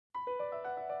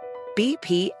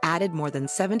BP added more than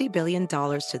 $70 billion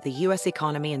to the U.S.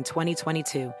 economy in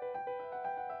 2022.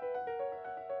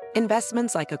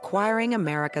 Investments like acquiring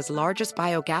America's largest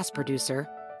biogas producer,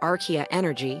 Archaea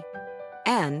Energy,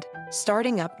 and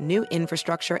starting up new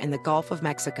infrastructure in the Gulf of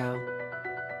Mexico.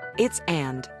 It's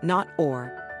and, not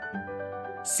or.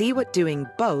 See what doing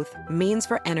both means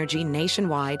for energy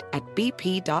nationwide at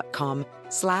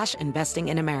bp.com/investing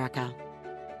in America.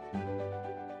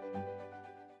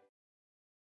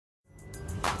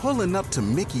 Pulling up to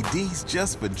Mickey D's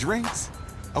just for drinks?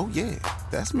 Oh yeah,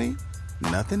 that's me.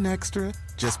 Nothing extra,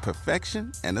 just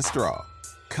perfection and a straw.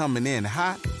 Coming in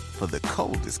hot for the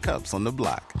coldest cups on the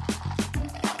block.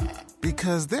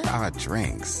 Because there are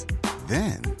drinks.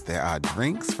 Then there are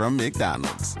drinks from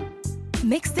McDonald's.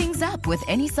 Mix things up with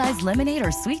any size lemonade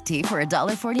or sweet tea for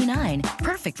 $1.49.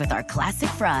 Perfect with our classic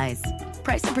fries.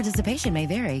 Price and participation may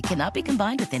vary. Cannot be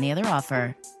combined with any other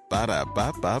offer.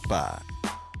 Ba-da-ba-ba-ba.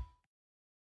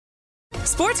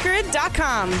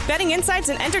 SportsGrid.com. Betting insights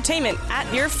and entertainment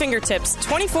at your fingertips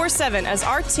 24/7 as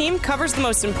our team covers the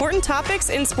most important topics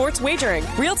in sports wagering.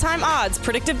 Real-time odds,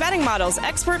 predictive betting models,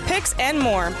 expert picks, and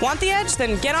more. Want the edge?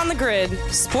 Then get on the grid.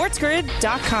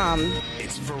 SportsGrid.com.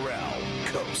 It's Pharrell,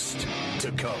 coast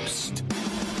to coast.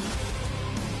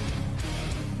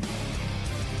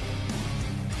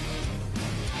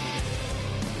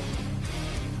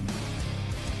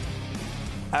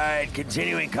 All right,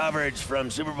 continuing coverage from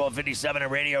Super Bowl 57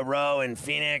 at Radio Row in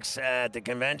Phoenix at the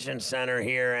Convention Center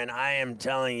here, and I am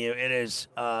telling you, it is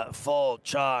full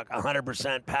chalk,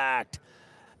 100% packed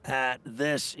at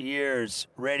this year's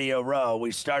Radio Row.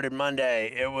 We started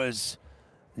Monday. It was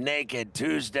naked.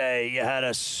 Tuesday, you had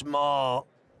a small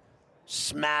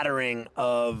smattering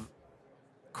of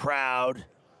crowd.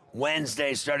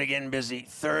 Wednesday started getting busy.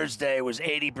 Thursday was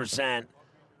 80%.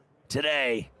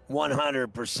 Today,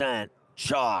 100%.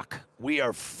 Chalk. We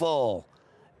are full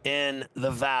in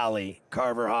the valley,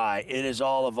 Carver High. It is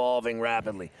all evolving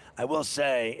rapidly. I will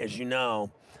say, as you know,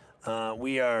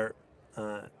 we are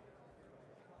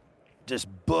just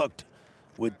booked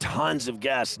with tons of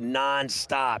guests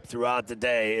nonstop throughout the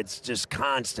day. It's just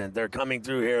constant. They're coming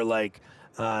through here like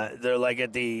they're like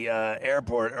at the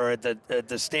airport or at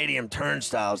the stadium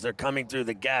turnstiles. They're coming through,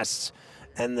 the guests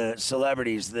and the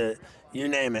celebrities, you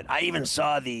name it. I even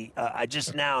saw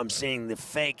I'm seeing the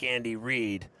fake Andy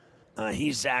Reid.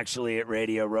 He's actually at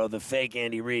Radio Row, the fake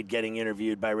Andy Reid getting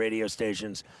interviewed by radio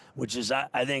stations, which is,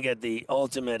 I think, at the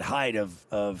ultimate height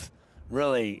of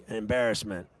really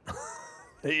embarrassment.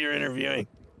 That you're interviewing.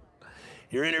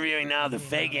 You're interviewing now the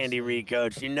fake Andy Reid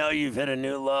coach. You know you've hit a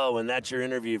new low, and that's your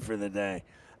interview for the day.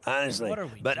 Honestly,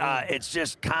 but it's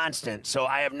just constant. So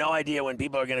I have no idea when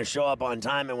people are going to show up on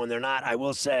time and when they're not. I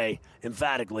will say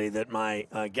emphatically that my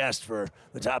guest for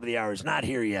the top of the hour is not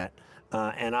here yet,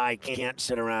 and I can't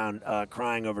sit around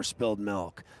crying over spilled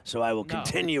milk. So I will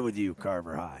continue with you,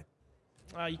 Carver High.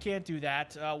 You can't do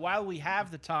that. While we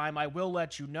have the time, I will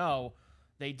let you know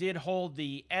they did hold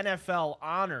the NFL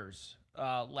honors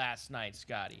last night,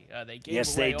 Scotty. They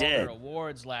gave away all their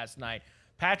awards last night.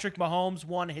 Patrick Mahomes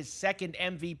won his second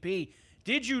MVP.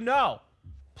 Did you know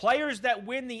players that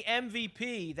win the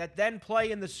MVP that then play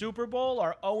in the Super Bowl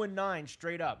are 0-9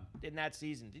 straight up in that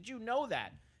season? Did you know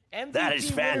that? MVP that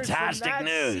is fantastic from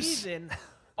that news. Season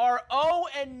are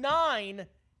 0-9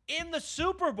 in the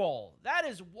Super Bowl. That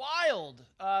is wild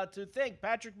to think.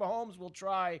 Patrick Mahomes will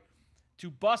try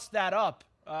to bust that up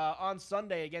on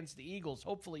Sunday against the Eagles.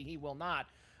 Hopefully he will not.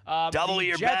 Double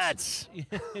your bets.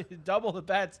 Double the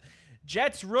bets.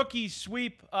 Jets rookie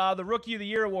sweep the Rookie of the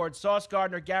Year award. Sauce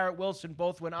Gardner, Garrett Wilson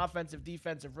both win Offensive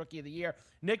Defensive Rookie of the Year.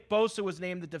 Nick Bosa was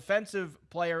named the Defensive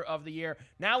Player of the Year.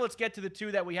 Now let's get to the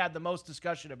two that we had the most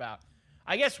discussion about.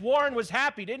 I guess Warren was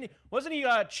happy, didn't he? Wasn't he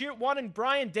wanting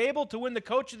Brian Dable to win the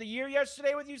Coach of the Year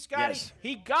yesterday with you, Scotty? Yes.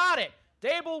 He got it.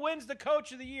 Dable wins the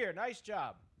Coach of the Year. Nice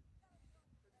job.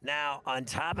 Now, on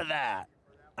top of that,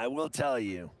 I will tell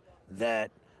you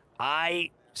that I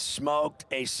smoked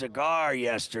a cigar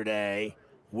yesterday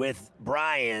with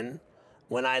Brian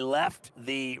when I left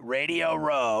the Radio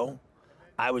Row.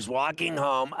 I was walking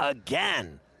home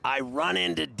again. I run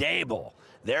into Dable.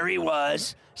 There he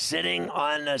was sitting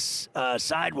on the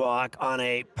sidewalk on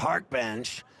a park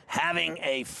bench having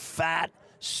a fat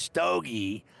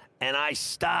stogie, and I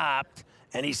stopped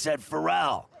and he said,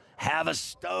 "Pharrell, have a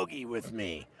stogie with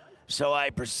me." So I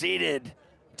proceeded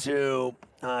to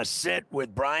sit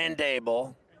with Brian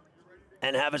Dable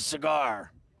and have a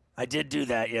cigar. I did do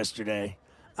that yesterday.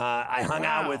 I hung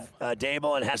out with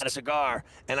Dable and had a cigar,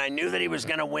 and I knew that he was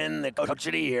going to win the Coach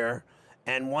of the Year.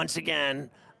 And once again,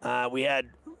 we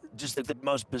had just the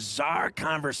most bizarre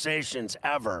conversations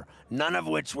ever, none of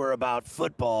which were about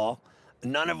football,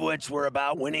 none of which were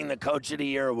about winning the Coach of the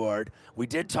Year award. We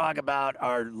did talk about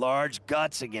our large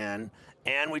guts again,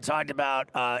 and we talked about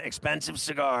expensive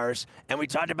cigars, and we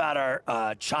talked about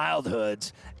our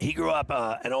childhoods. He grew up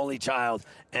an only child,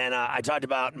 and I talked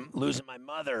about losing my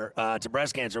mother to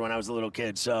breast cancer when I was a little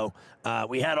kid. So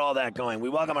we had all that going. We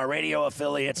welcome our radio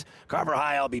affiliates. Carver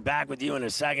High, I'll be back with you in a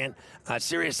second.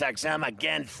 Sirius XM,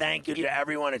 again, thank you to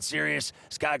everyone at Sirius.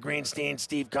 Scott Greenstein,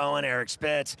 Steve Cohen, Eric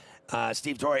Spitz,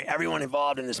 Steve Torrey, everyone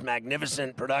involved in this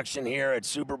magnificent production here at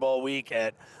Super Bowl week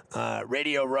at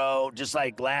Radio Row, just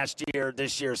like last year,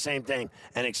 this year, same thing.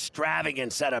 An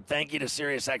extravagant setup. Thank you to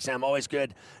SiriusXM. Always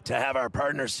good to have our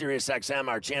partner, SiriusXM,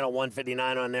 our channel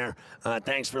 159 on there.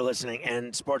 Thanks for listening.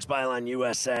 And Sports Byline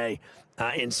USA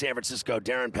in San Francisco.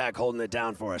 Darren Peck holding it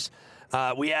down for us.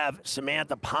 We have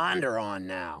Samantha Ponder on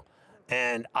now.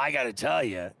 And I got to tell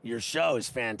you, your show is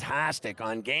fantastic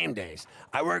on game days.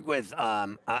 I work with,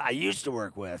 I used to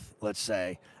work with, let's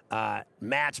say,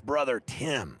 Matt's brother,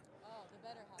 Tim.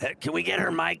 Can we get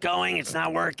her mic going? It's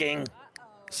not working.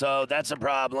 So that's a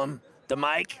problem. The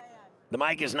mic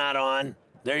is not on.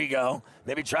 There you go.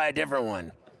 Maybe try a different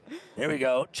one. There we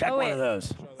go. Check one of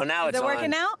those. Oh, now it's on. Is it working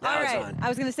now? All right. On. I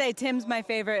was going to say, Tim's my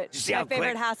favorite Hasselbeck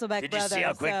brother. Did you see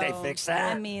how quick they fixed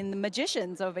that? I mean, the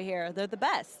magicians over here, they're the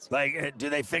best. Like, do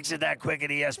they fix it that quick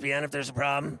at ESPN if there's a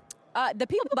problem? The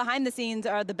people behind the scenes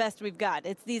are the best we've got.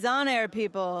 It's these on-air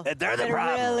people that are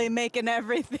really making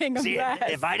everything a mess.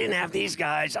 If I didn't have these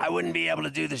guys, I wouldn't be able to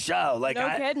do the show. Like, no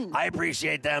kidding. I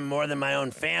appreciate them more than my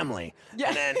own family. Yeah.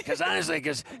 And then, because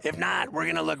if not, we're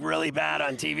going to look really bad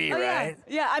on TV, right?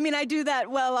 Yeah, I mean, I do that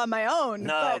well on my own.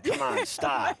 No, come on,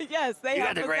 stop. Yes, they You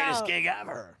help got the greatest out. gig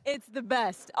ever. It's the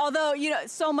best. Although,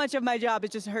 so much of my job is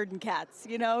just herding cats,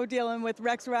 dealing with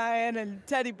Rex Ryan and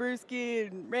Teddy Bruschi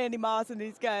and Randy Moss and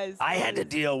these guys. I had to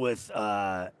deal with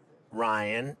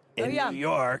Ryan in New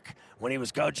York when he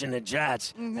was coaching the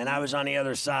Jets, and I was on the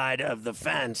other side of the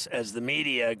fence as the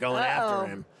media going after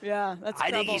him. Yeah, that's I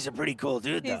think he's a pretty cool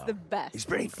dude, though. He's the best. He's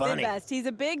pretty funny. The best. He's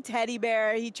a big teddy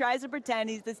bear. He tries to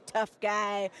pretend he's this tough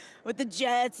guy with the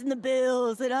Jets and the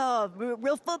Bills and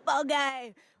real football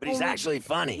guy. But he's actually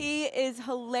funny. He is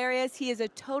hilarious. He is a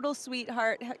total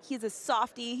sweetheart. He's a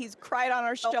softie. He's cried on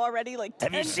our show already like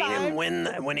 10 times. Have you seen him win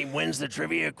when he wins the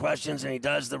trivia questions and he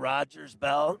does the Rodgers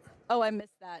belt? Oh, I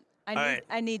missed that.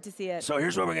 I need to see it. So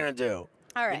here's what we're going to do.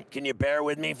 All right. Can you bear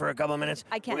with me for a couple of minutes?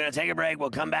 I can. We're going to take a break. We'll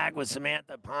come back with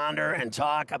Samantha Ponder and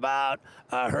talk about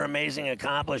her amazing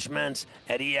accomplishments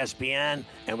at ESPN.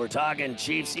 And we're talking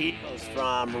Chiefs-Eagles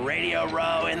from Radio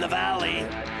Row in the Valley.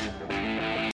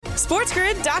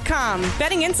 SportsGrid.com.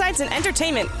 Betting insights and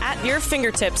entertainment at your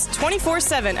fingertips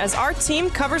 24/7 as our team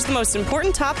covers the most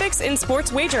important topics in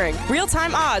sports wagering.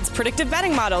 Real-time odds, predictive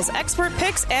betting models, expert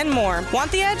picks, and more.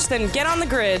 Want the edge? Then get on the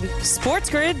grid.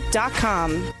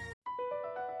 SportsGrid.com.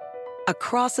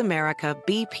 Across America,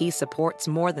 BP supports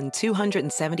more than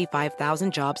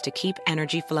 275,000 jobs to keep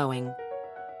energy flowing.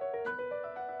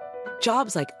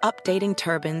 Jobs like updating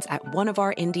turbines at one of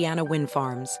our Indiana wind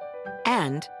farms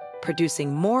and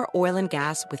producing more oil and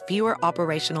gas with fewer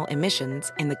operational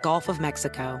emissions in the Gulf of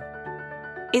Mexico.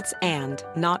 It's and,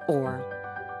 not or.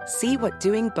 See what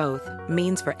doing both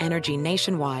means for energy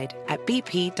nationwide at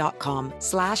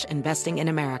bp.com/investing in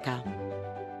America.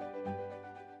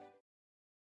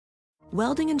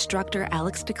 Welding instructor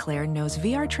Alex DeClaire knows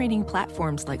VR training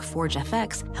platforms like Forge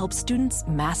FX help students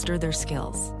master their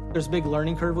skills. There's a big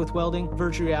learning curve with welding.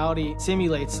 Virtual reality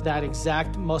simulates that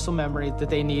exact muscle memory that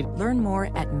they need. Learn more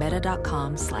at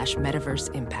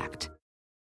meta.com/metaverseimpact.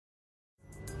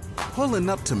 Pulling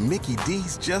up to Mickey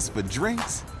D's just for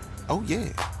drinks? Oh yeah,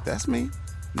 that's me.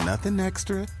 Nothing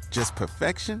extra, just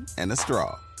perfection and a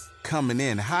straw. Coming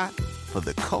in hot for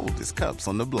the coldest cups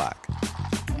on the block.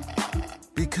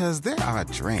 Because there are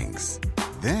drinks.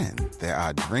 Then there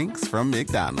are drinks from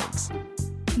McDonald's.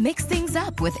 Mix things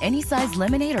up with any size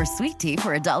lemonade or sweet tea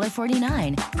for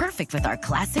 $1.49. Perfect with our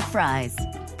classic fries.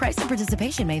 Price and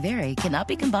participation may vary. Cannot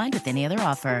be combined with any other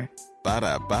offer.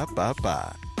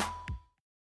 Ba-da-ba-ba-ba.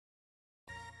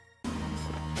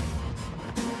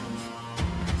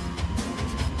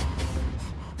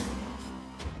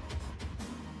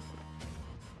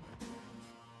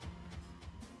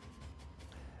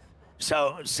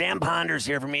 So Sam Ponder's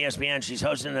here from ESPN. She's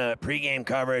hosting the pregame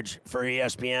coverage for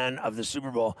ESPN of the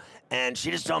Super Bowl, and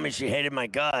she just told me she hated my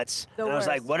guts. And I was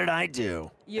like, what did I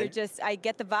do? I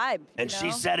get the vibe. And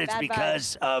she said it's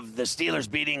because of the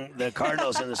Steelers beating the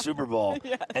Cardinals in the Super Bowl.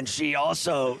 Yes. And she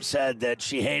also said that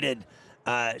she hated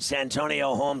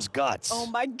Santonio Holmes guts. Oh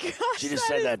my gosh. She just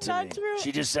said that to me. True.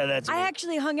 She just said that to me. I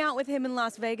actually hung out with him in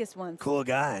Las Vegas once. Cool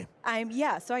guy.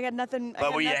 So I got nothing.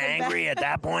 But were you angry at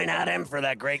that point at him for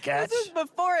that great catch? This was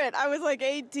before it. I was like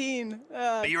 18.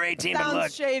 But you're 18, sounds but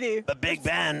look. shady. But Big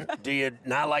Ben, do you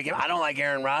not like him? I don't like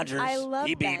Aaron Rodgers. I love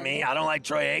He beat Ben. me. I don't like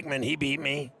Troy Aikman. He beat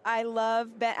me. I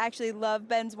love Ben. Actually, love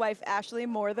Ben's wife Ashley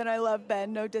more than I love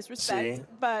Ben. No disrespect. See?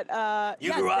 But You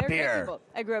yes, grew up they're great here. people.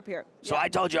 I grew up here. So Yeah. I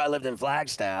told you I lived in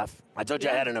Flagstaff. I told you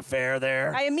I Yeah. had an affair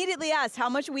there. I immediately asked, how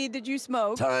much weed did you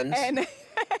smoke? Tons. And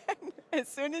as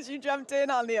soon as you jumped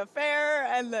in on the affair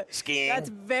and the Skiing. that's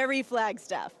very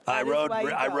Flagstaff. I That is why you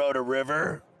go. rode a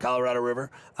river, Colorado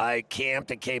River. I camped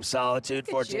at Cape Solitude, Look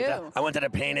at 14 you. times. I went to the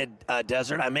Painted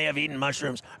Desert. I may have eaten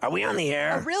mushrooms. Are we on the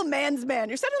air? A real man's man.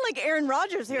 You're sounding like Aaron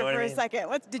Rodgers here know what for I a mean?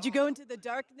 second. Did you go into the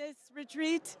darkness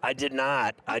retreat? I did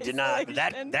not. I did not.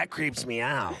 Isolation. That creeps me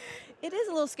out. It is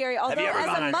a little scary. Although, you ever as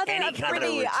gone a on mother any of kind of a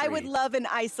 3, I would retreat? love an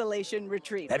isolation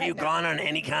retreat. Have you right now. gone on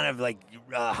any kind of like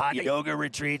hot yoga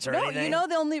retreats or No, anything? you know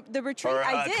the retreat Or,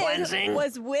 I did cleansing?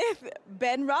 was with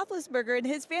Ben Roethlisberger and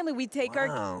his family. We take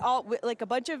Wow. like a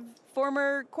bunch of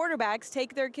former quarterbacks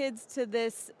take their kids to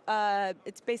this.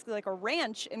 It's basically like a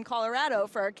ranch in Colorado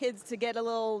for our kids to get a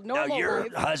little normal Now your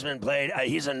life. husband played.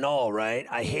 He's a Knoll, right?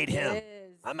 I hate him. is.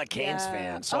 I'm a Canes Yeah.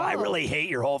 fan, so I Oh. really hate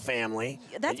your whole family.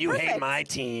 That's and you hate perfect. my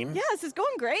team. Yes, it's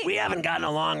going great. We haven't gotten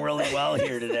along really well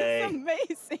here today. It's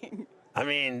amazing. I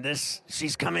mean,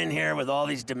 she's come in here with all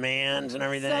these demands and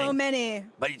everything. So many.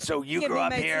 But so you Give grew me up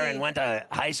my here tea. and went to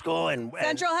high school and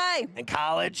Central High. and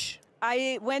college,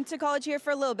 I went to college here for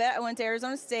a little bit. I went to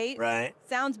Arizona State. right?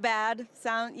 Sounds bad.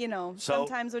 So-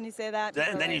 Sometimes when you say that.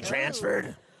 people are Then you like, "Oh."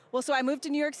 transferred. Well, so I moved to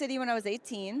New York City when I was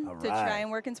 18 All to right. try and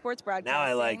work in sports broadcasting. Now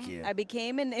I like you. I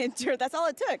became an intern. That's all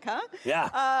it took, huh? Yeah.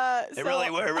 It So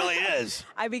really is.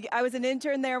 I was an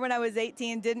intern there when I was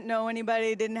 18. Didn't know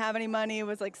anybody. Didn't have any money.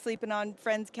 Was like sleeping on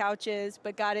friends' couches,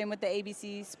 but got in with the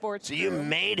ABC Sports. So you crew.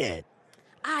 made it.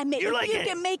 I made. You're If like you a-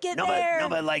 can make it no, there.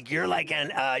 but like you're like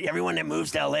everyone that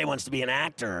moves to LA wants to be an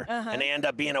actor, and they end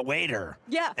up being a waiter.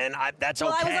 Yeah. And that's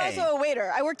well, okay. I was also a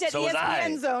waiter. I worked at So was I.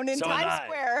 ESPN Zone in So was Times I.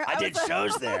 Square. I did was a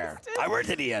shows there. hostess. I worked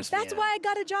at ESPN. That's why I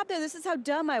got a job there. This is how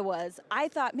dumb I was. I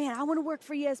thought, man, I want to work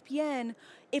for ESPN.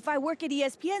 If I work at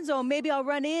ESPN Zone, maybe I'll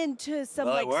run into some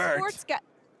Well, it worked. sports guy.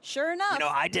 Sure enough. You know,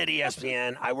 I did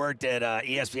ESPN. I worked at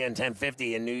ESPN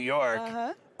 1050 in New York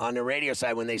on the radio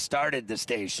side when they started the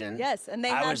station. Yes, and they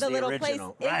I had was the little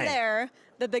original. place in Right. there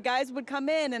that the guys would come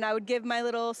in, and I would give my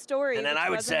little story. And then which I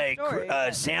would wasn't a say,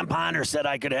 story, Sam Ponder said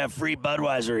I could have free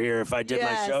Budweiser here if I did my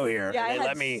Yes. show here. Yeah, and I they had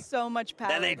let me. so much power.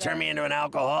 Then they turned me into an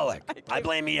alcoholic. I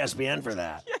blame ESPN for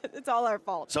that. It's all our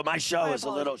fault. So my show My is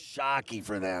a little shocky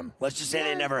for them. Let's just say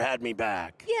they never had me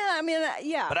back. Yeah, I mean,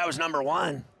 yeah. But I was number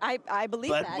one. I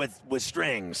believe But that. with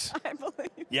strings. I believe.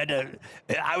 You had to.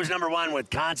 I was number one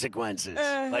with consequences.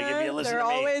 Like if you listen there to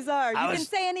me, always are. You I can was,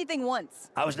 say anything once.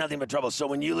 I was nothing but trouble. So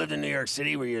when you lived in New York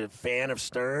City, were you a fan of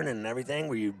Stern and everything?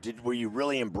 Were you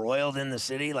really embroiled in the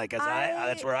city? Like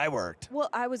that's where I worked. Well,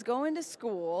 I was going to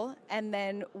school and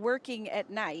then working at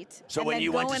night. So and when then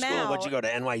you went to going school, out. what'd you go to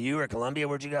NYU or Columbia?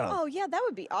 Where'd you go? Oh yeah, that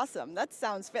would be awesome. That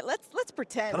sounds fit. Let's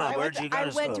pretend. Come on, where'd you go I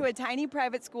to went school? to a tiny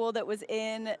private school that was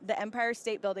in the Empire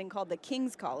State Building called the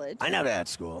King's College. I know that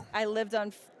school. I lived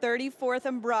on 34th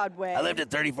and Broadway. I lived at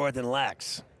 34th and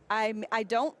Lex. I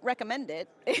don't recommend it.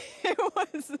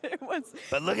 It was.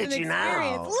 But look at an you now.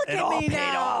 experience. Look It at all me paid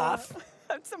now. off.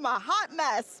 It's a hot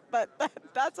mess, but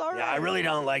that's all right. Yeah, I really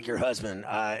don't like your husband.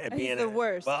 Being the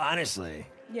worst. Well, honestly,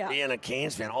 Yeah. being a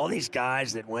Canes fan, all these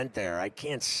guys that went there, I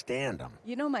can't stand them.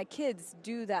 You know, my kids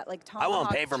do that, like Tom. I won't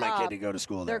pay for my kid to go to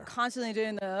school They're there. constantly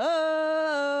doing the.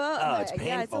 It's Yeah, it's a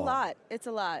painful. lot. It's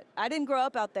a lot. I didn't grow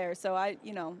up out there, so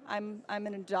I'm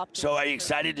an adopted. So are you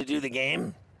excited to do the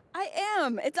game? I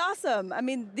am. It's awesome. I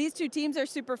mean, these two teams are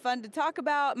super fun to talk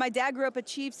about. My dad grew up a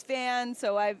Chiefs fan,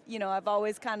 so I've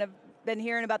always kind of been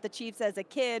hearing about the Chiefs as a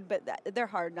kid, but they're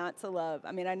hard not to love.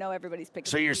 I mean, I know everybody's picking.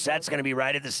 So your set's going to be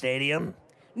right at the stadium?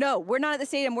 No, we're not at the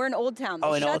stadium. We're in Old Town. They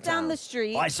in shut Old down Town. the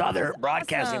street. Well, I saw they're It's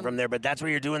broadcasting awesome. from there, but that's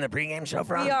where you're doing the pregame show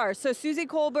from? We are. So Susie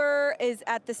Colbert is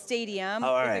at the stadium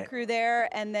all with right. the crew there,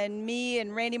 and then me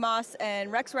and Randy Moss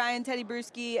and Rex Ryan, Teddy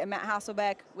Bruschi, and Matt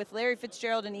Hasselbeck with Larry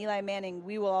Fitzgerald and Eli Manning.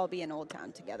 We will all be in Old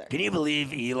Town together. Can you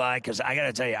believe Eli? Because I got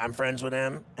to tell you, I'm friends with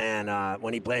him, and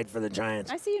when he played for the Giants.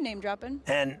 I see you name dropping.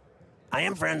 And I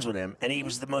am friends with him, and he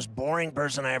was the most boring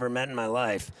person I ever met in my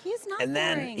life. He's not And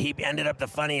then boring. he ended up the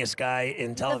funniest guy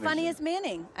in television. The funniest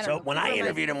Manning. When I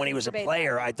interviewed him when he was a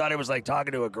player, I thought it was like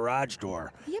talking to a garage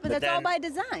door. Yeah, but that's all by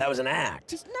design. That was an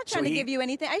act. He's not trying to give you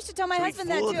anything. I used to tell my husband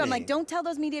that too. I'm like, don't tell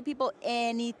those media people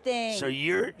anything. So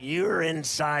you're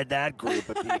inside that group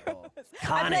of people.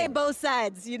 I play both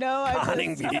sides, you know.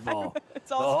 Conning people.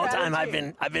 It's all the whole strategy.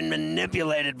 time I've been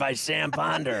manipulated by Sam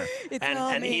Ponder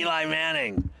and Eli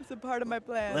Manning. It's a part of my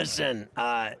plan. Listen,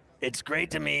 it's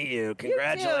great to meet you.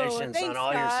 Congratulations Thanks, on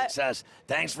all your Scott. success.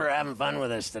 Thanks for having fun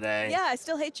with us today. Yeah, I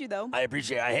still hate you though. I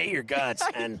appreciate it. I hate your guts.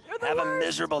 And have a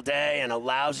miserable day and a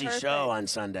lousy show on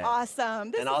Sunday.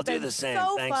 Awesome. And I'll do the same.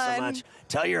 So Thanks fun. so much.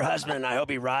 Tell your husband I hope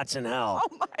he rots in hell.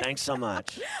 Oh my. Thanks so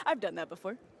much. I've done that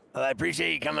before. Well, I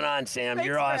appreciate you coming on, Sam. Thanks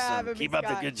You're for awesome. having me, Keep up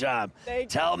the Scott. good job. Thank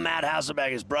Tell Matt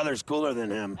Hasselbeck his brother's cooler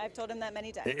than him. I've told him that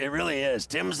many times. It really is.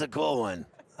 Tim's the cool one.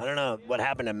 I don't know what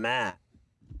happened to Matt.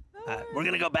 We're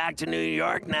going to go back to New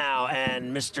York now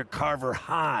and Mr. Carver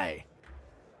High.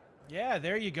 Yeah,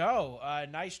 there you go.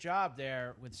 Nice job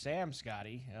there with Sam,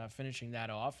 Scotty, finishing that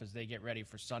off as they get ready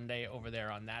for Sunday over there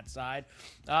on that side.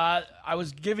 I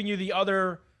was giving you the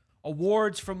other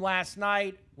awards from last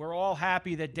night. We're all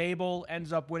happy that Dable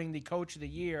ends up winning the Coach of the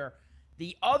Year.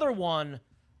 The other one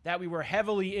that we were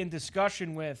heavily in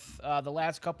discussion with the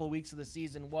last couple of weeks of the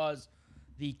season was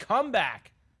the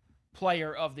Comeback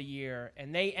Player of the Year,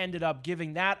 and they ended up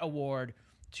giving that award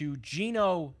to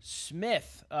Geno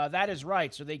Smith. That is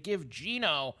right. So they give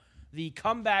Geno the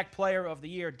Comeback Player of the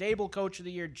Year. Dable Coach of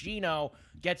the Year. Geno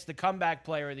gets the Comeback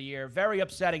Player of the Year. Very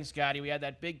upsetting, Scotty. We had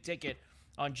that big ticket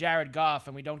on Jared Goff,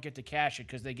 and we don't get to cash it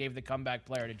because they gave the Comeback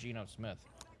Player to Geno Smith.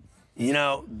 You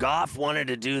know, Goff wanted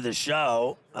to do the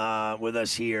show with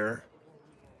us here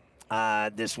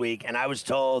this week, and I was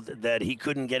told that he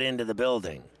couldn't get into the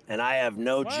building. And I have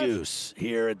no juice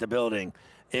here at the building.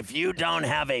 If you don't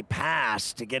have a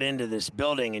pass to get into this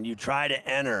building and you try to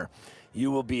enter,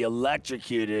 you will be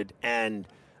electrocuted and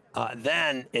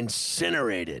then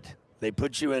incinerated. They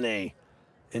put you in a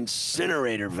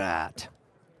incinerator vat,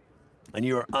 and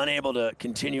you are unable to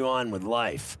continue on with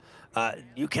life.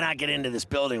 You cannot get into this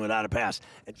building without a pass.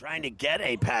 And trying to get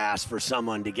a pass for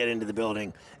someone to get into the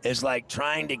building is like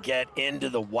trying to get into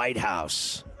the White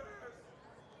House.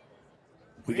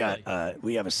 We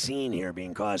have a scene here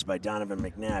being caused by Donovan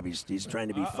McNabb. He's trying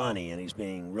to be funny, and he's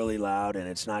being really loud, and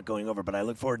it's not going over. But I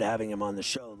look forward to having him on the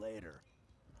show later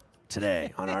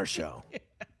today on our show.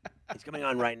 He's coming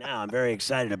on right now. I'm very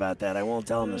excited about that. I won't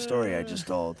tell him the story I just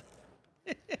told.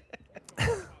 All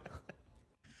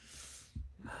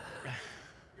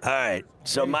right.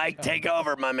 So, Mike, take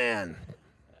over, my man.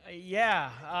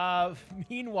 Yeah.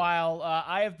 Meanwhile,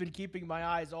 I have been keeping my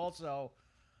eyes also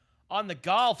on the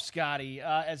golf, Scotty,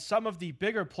 as some of the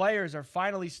bigger players are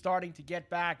finally starting to get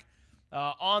back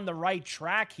on the right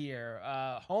track here.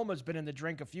 Homa's been in the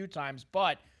drink a few times,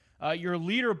 but your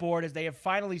leaderboard, as they have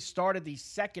finally started the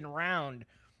second round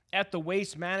at the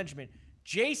Waste Management,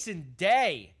 Jason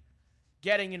Day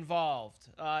getting involved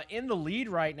in the lead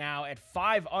right now at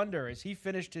 5 under as he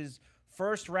finished his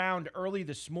first round early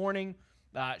this morning.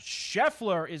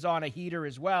 Scheffler is on a heater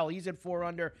as well. He's at 4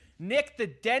 under. Nick the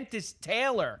Dentist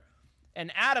Taylor and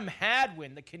Adam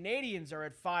Hadwin, the Canadians, are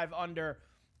at 5 under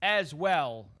as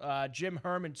well. Jim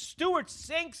Herman. Stuart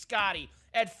Sink, Scotty,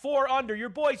 at 4 under. Your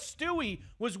boy Stewie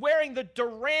was wearing the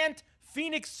Durant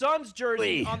Phoenix Suns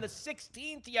jersey on the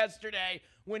 16th yesterday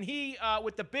when he,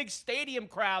 with the big stadium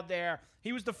crowd there,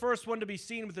 he was the first one to be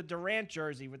seen with the Durant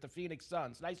jersey with the Phoenix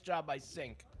Suns. Nice job by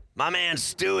Sink. My man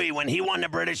Stewie, when he won the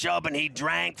British Open, he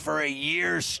drank for a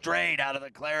year straight out of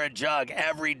the claret jug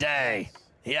every day.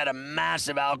 He had a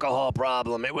massive alcohol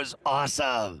problem. It was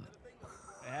awesome.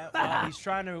 Yeah, well, he's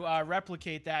trying to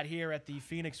replicate that here at the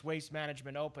Phoenix Waste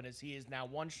Management Open as he is now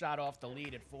 1 shot off the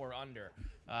lead at 4 under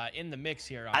in the mix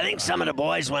here. I think some of the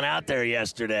boys went out there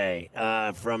yesterday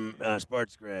from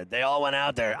Sports Grid. They all went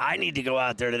out there. I need to go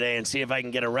out there today and see if I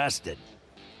can get arrested.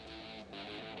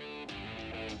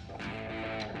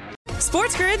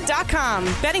 SportsGrid.com.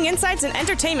 Betting insights and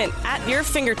entertainment at your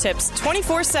fingertips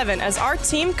 24/7 as our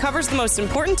team covers the most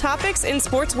important topics in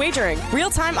sports wagering.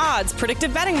 Real-time odds,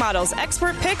 predictive betting models,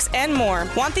 expert picks, and more.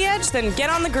 Want the edge? Then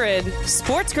get on the grid.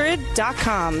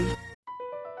 SportsGrid.com.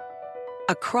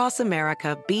 Across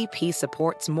America, BP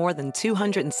supports more than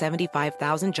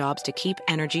 275,000 jobs to keep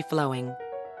energy flowing.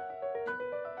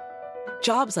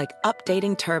 Jobs like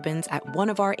updating turbines at one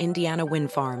of our Indiana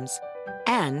wind farms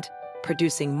and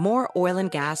producing more oil and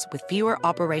gas with fewer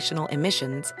operational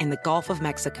emissions in the Gulf of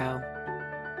Mexico.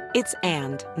 It's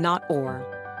and, not or.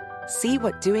 See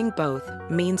what doing both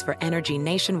means for energy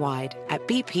nationwide at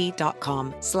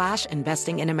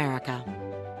bp.com/investing in America.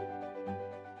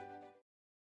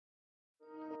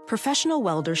 Professional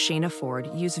welder Shayna Ford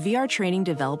used VR training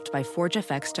developed by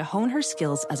ForgeFX to hone her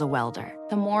skills as a welder.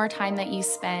 The more time that you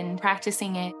spend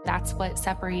practicing it, that's what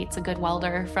separates a good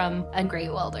welder from a great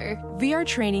welder. VR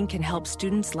training can help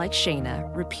students like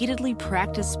Shayna repeatedly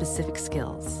practice specific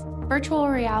skills. Virtual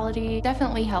reality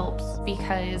definitely helps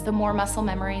because the more muscle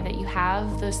memory that you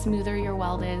have, the smoother your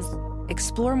weld is.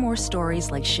 Explore more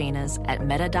stories like Shayna's at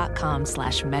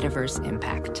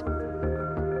meta.com/metaverseimpact.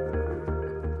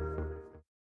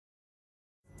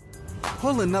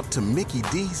 Pulling up to Mickey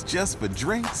D's just for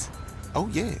drinks? Oh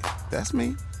yeah, that's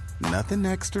me. Nothing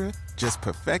extra, just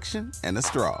perfection and a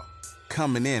straw.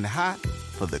 Coming in hot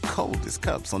for the coldest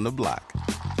cups on the block.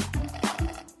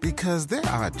 Because there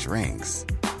are drinks.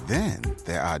 Then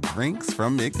there are drinks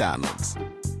from McDonald's.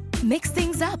 Mix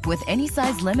things up with any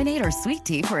size lemonade or sweet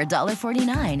tea for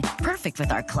 $1.49. Perfect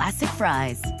with our classic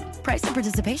fries. Price and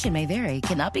participation may vary.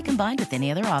 Cannot be combined with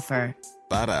any other offer.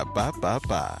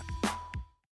 Ba-da-ba-ba-ba.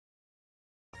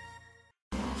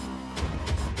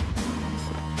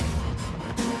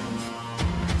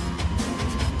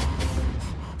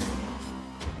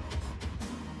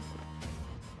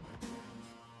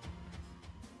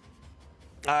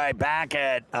 All right, back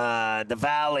at the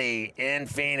Valley in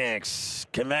Phoenix,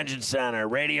 Convention Center,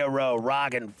 Radio Row,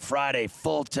 rocking Friday,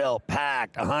 full tilt,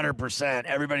 packed, 100%.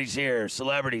 Everybody's here,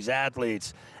 celebrities,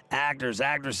 athletes, actors,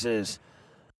 actresses.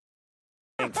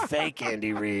 Fake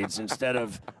Andy Reid's instead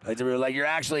of like you're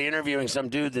actually interviewing some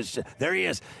dude that's there he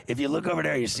is. If you look over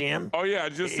there, you see him. Oh yeah, I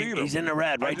just seen him. He's in the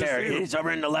red right there. He's over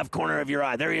in the left corner of your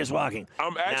eye. There he is walking.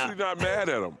 I'm actually not mad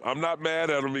at him. I'm not mad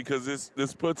at him because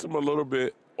this puts him a little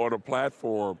bit on a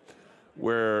platform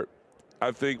where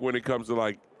I think when it comes to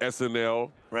like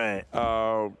SNL, right?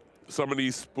 Some of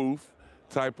these spoof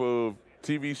type of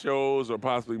TV shows or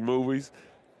possibly movies,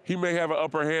 he may have an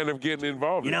upper hand of getting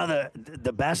involved. You know,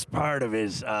 the best part of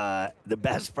his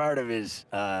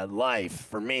life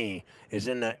for me is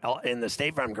in the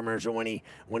State Farm commercial when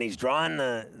he's drawing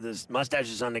the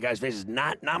mustaches on the guy's faces.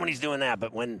 Not when he's doing that,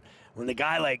 but when the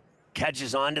guy like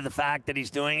catches on to the fact that he's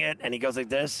doing it and he goes like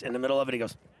this in the middle of it, he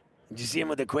goes. Did you see him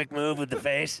with the quick move with the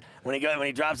face when he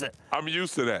drops it? I'm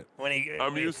used to that.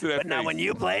 I'm used to that. But now, when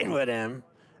you played with him,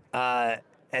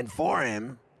 and for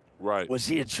him, right? Was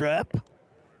he a trip?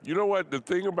 You know what? The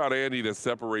thing about Andy that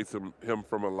separates him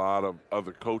from a lot of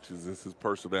other coaches is his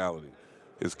personality,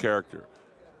 his character.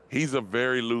 He's a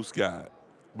very loose guy,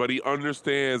 but he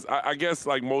understands. I guess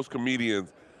like most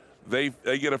comedians, they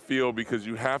get a feel because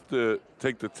you have to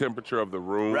take the temperature of the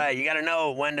room. Right, you got to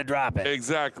know when to drop it.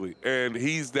 Exactly, and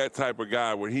he's that type of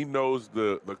guy where he knows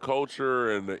the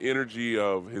culture and the energy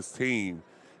of his team.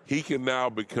 He can now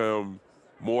become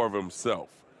more of himself,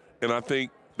 and I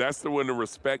think that's when the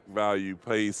respect value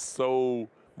plays so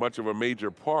much of a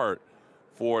major part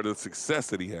for the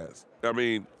success that he has. I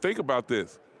mean, think about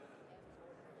this.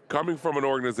 Coming from an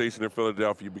organization in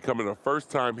Philadelphia, becoming a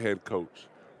first-time head coach,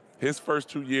 his first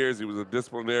 2 years, he was a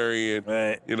disciplinarian.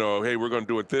 Right. You know, hey, we're going to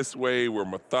do it this way. We're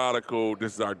methodical.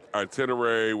 This is our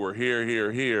itinerary. We're here,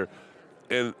 here, here.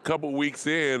 And a couple weeks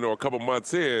in or a couple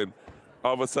months in,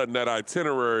 all of a sudden that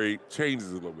itinerary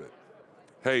changes a little bit.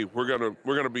 Hey, we're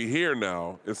gonna be here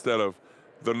now instead of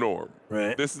the norm.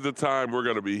 Right. This is the time we're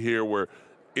gonna be here where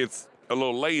it's a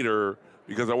little later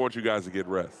because I want you guys to get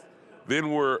rest.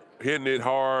 Then we're hitting it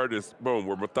hard. It's boom.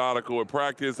 We're methodical at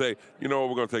practice. Hey, you know what?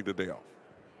 We're gonna take the day off.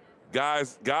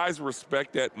 Guys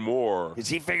respect that more. Because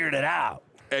he figured it out.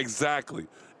 Exactly.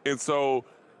 And so,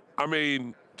 I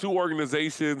mean, two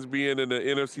organizations being in the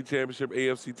NFC Championship,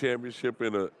 AFC Championship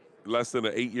in a less than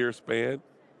an 8-year span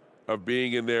of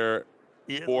being in there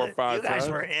 4 or 5 times. You guys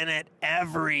were in it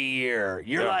every year.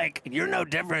 You're no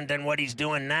different than what he's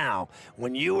doing now.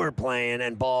 When you were playing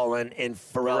and balling in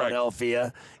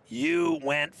Philadelphia, you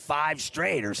went 5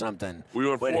 straight or something.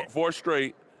 We went four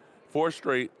straight.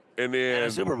 And then a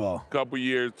Super Bowl. Couple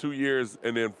years, 2 years,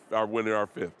 and then winning our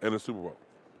 5th and a Super Bowl.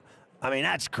 I mean,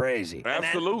 that's crazy.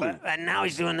 Absolutely. And now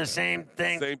he's doing the same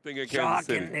thing. Same thing in Kansas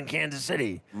City. In Kansas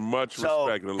City. Much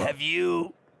respect and love. Have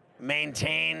you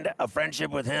maintained a friendship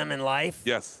with him in life?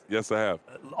 Yes, I have.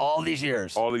 All these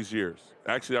years? All these years.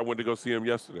 Actually, I went to go see him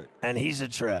yesterday. And he's a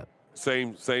trip.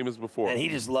 Same as before. And he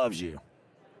just loves you.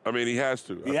 I mean, he has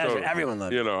to. Everyone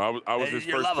loves you. You know, I was his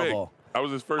first lovable. pick. I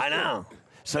was his first pick. I know.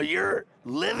 So you're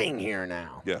living here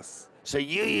now. Yes. So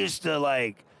you used to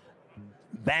like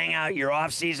bang out your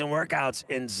off-season workouts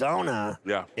in Zona,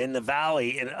 in the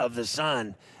Valley of the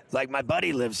Sun. Like, my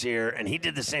buddy lives here, and he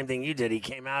did the same thing you did. He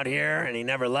came out here, and he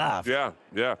never left. Yeah.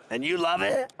 And you love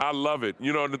it? I love it.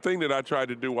 You know, the thing that I tried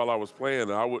to do while I was playing,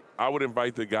 I would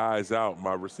invite the guys out,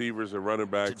 my receivers and running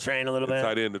backs. To train a little bit?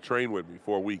 Tight end to train with me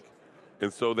for a week.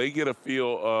 And so they get a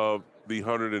feel of the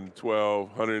 112,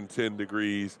 110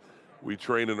 degrees. We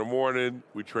train in the morning,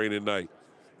 we train at night.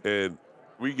 And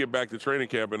we get back to training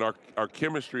camp, and our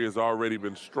chemistry has already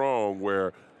been strong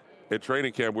where at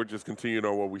training camp we're just continuing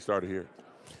on what we started here.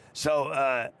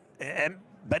 So,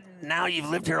 but now you've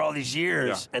lived here all these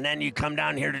years, and then you come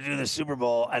down here to do the Super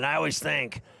Bowl, and I always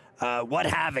think, what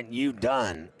haven't you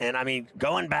done? And, I mean,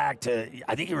 going back to,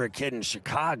 I think you were a kid in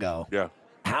Chicago. Yeah.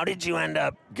 How did you end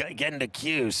up getting to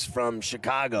Cuse from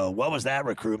Chicago? What was that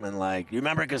recruitment like? You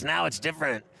remember? Because now it's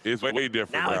different. It's way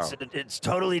different now. It's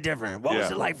totally different. What was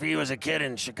it like for you as a kid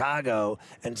in Chicago,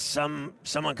 and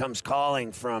someone comes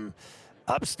calling from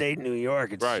upstate New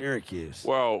York at Syracuse?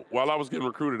 Well, while I was getting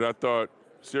recruited, I thought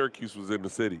Syracuse was in the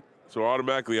city. So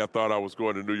automatically I thought I was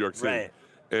going to New York City. Right.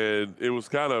 And it was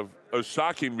kind of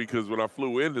shocking because when I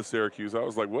flew into Syracuse, I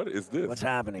was like, what is this? What's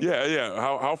happening? Yeah.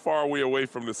 How far are we away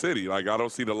from the city? Like, I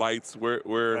don't see the lights.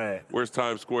 Where's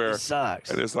Times Square? It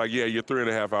sucks. And it's like, you're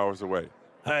 3.5 hours away.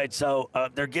 All right, so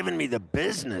they're giving me the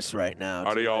business right now.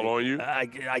 Are they all on you?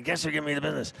 I guess they're giving me the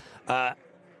business.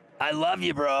 I love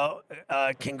you, bro.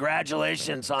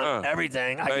 Congratulations on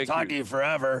everything. I can talk to you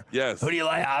forever. Yes. Who do you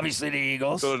like? Obviously the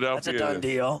Eagles. Philadelphia. That's a done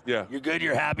deal. Yeah. You're good.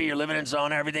 You're happy. You're living in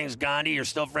zone. Everything's Gandhi. You're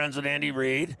still friends with Andy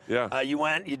Reid. Yeah.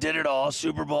 You did it all.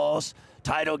 Super Bowls,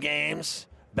 title games,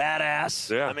 badass.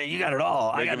 Yeah. I mean, you got it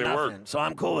all. Making I got it nothing. work. So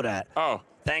I'm cool with that. Oh.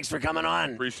 Thanks for coming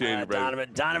on. Appreciate it, baby.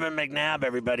 Donovan McNabb,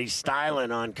 everybody,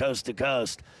 styling on Coast to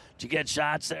Coast. Did you get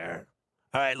shots there?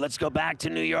 All right, let's go back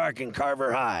to New York and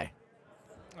Carver High.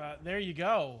 There you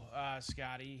go,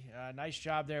 Scotty. Nice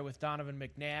job there with Donovan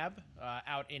McNabb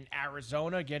out in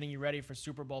Arizona, getting you ready for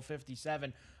Super Bowl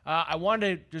 57. I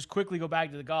wanted to just quickly go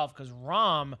back to the golf because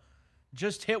Rahm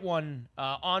just hit one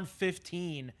on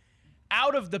 15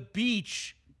 out of the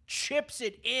beach, chips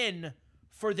it in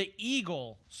for the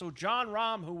eagle. So Jon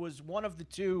Rahm, who was one of the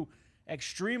two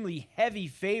extremely heavy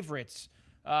favorites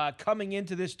coming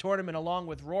into this tournament along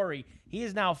with Rory, he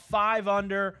is now 5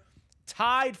 under,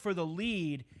 tied for the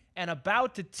lead, and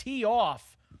about to tee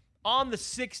off on the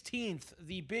 16th,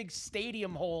 the big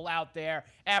stadium hole out there,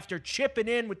 after chipping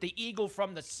in with the eagle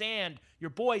from the sand. Your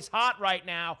boy's hot right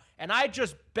now, and I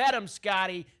just bet him,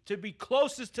 Scotty, to be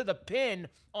closest to the pin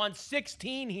on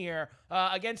 16 here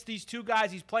against these two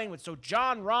guys he's playing with. So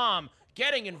Jon Rahm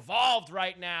getting involved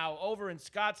right now over in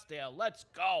Scottsdale. Let's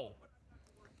go.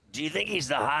 Do you think he's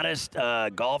the hottest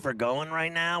golfer going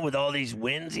right now with all these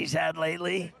wins he's had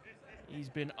lately? He's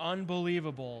been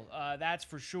unbelievable, that's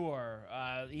for sure.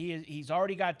 He's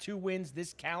already got 2 wins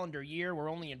this calendar year. We're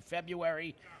only in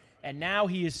February, and now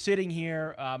he is sitting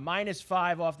here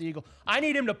 -5 off the eagle. I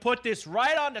need him to put this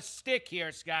right on the stick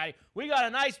here, Scotty. We got a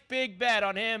nice big bet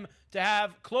on him to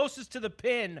have closest to the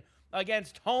pin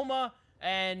against Homa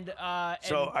and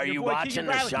so are you watching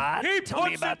the shot? Tell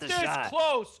me about the shot.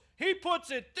 Close. He puts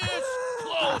it this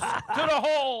close to the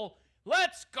hole.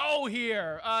 Let's go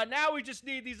here. Now we just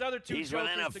need these other two He's jokers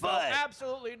running a to foot. go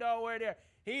absolutely nowhere near.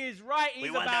 He is right. He's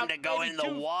we want about them to go in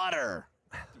the water.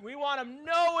 We want him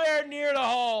nowhere near the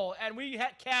hole, and we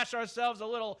cash ourselves a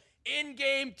little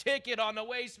in-game ticket on the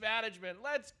Waste Management.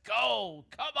 Let's go.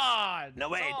 Come on. No,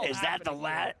 wait. Is that the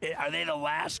last? Are they the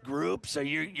last group? So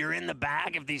you're in the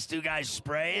bag if these two guys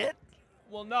spray it?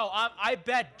 Well, no. I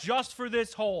bet just for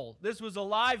this hole. This was a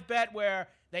live bet where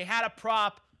they had a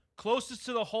prop closest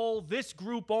to the hole, this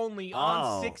group only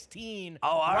on 16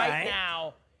 right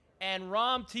now. And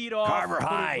Rahm teed off. Carver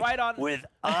High right on with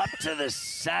up to the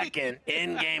second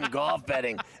in-game golf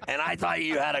betting. And I thought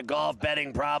you had a golf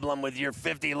betting problem with your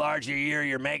 50 larger year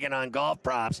you're making on golf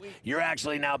props. You're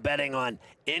actually now betting on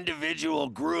individual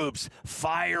groups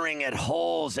firing at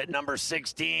holes at number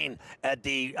 16 at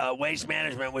the Waste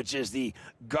Management, which is the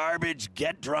Garbage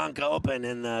Get Drunk Open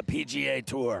in the PGA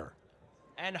Tour.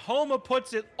 And Homa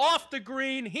puts it off the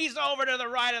green. He's over to the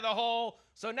right of the hole.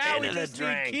 So now we just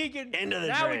need Keegan.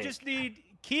 We just need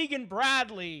Keegan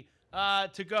Bradley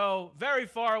to go very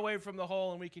far away from the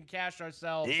hole, and we can cash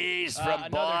ourselves. He's from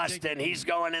Boston. He's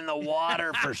going in the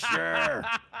water for sure.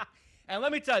 And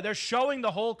let me tell you, they're showing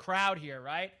the whole crowd here,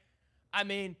 right? I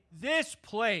mean, this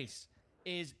place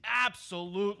is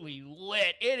absolutely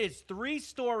lit. It is 3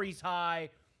 stories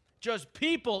high. Just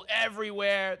people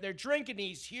everywhere. They're drinking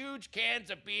these huge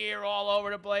cans of beer all over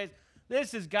the place.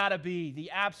 This has got to be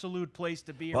the absolute place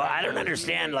to be. Well, I don't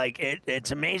understand. Like,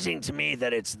 it's amazing to me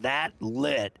that it's that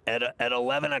lit at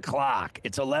 11 o'clock.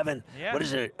 It's 11. Yeah. What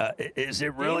is it? Is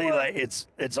it really like it's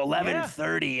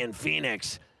 11:30 in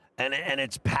Phoenix, and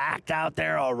it's packed out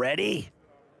there already?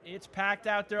 It's packed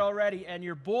out there already, and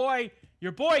your boy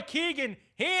Keegan,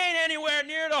 he ain't anywhere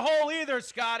near the hole either,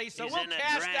 Scotty. So we'll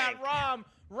cash that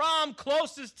Rom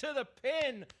closest to the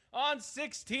pin on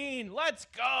 16. Let's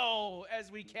go as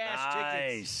we cash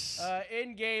tickets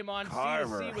in game on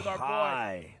C2C with our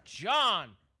boy John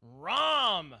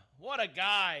Rahm. What a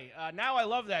guy. Now I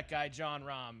love that guy, John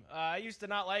Rahm. I used to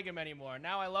not like him anymore.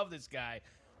 Now I love this guy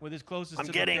with his closest to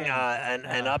the pin. I'm getting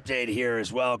an update here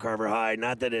as well, Carver High.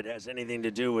 Not that it has anything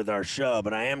to do with our show,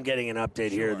 but I am getting an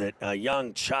update here that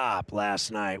young Chop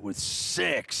last night with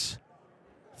 6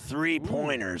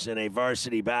 3-pointers in a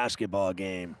varsity basketball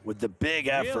game with the big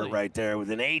effort right there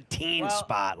with an 18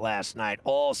 spot last night.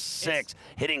 All 6,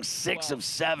 hitting 6 of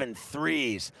 7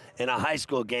 threes in a high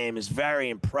school game is very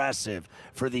impressive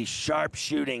for the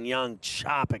sharpshooting young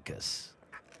Chopicus.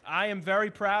 I am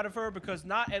very proud of her because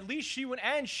she went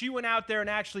out there and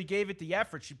actually gave it the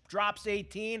effort. She drops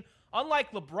 18,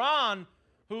 unlike LeBron,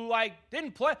 who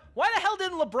didn't play. Why the hell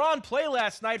didn't LeBron play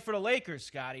last night for the Lakers,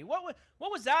 Scotty? What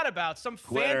was that about? Some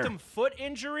phantom foot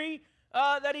injury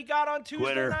that he got on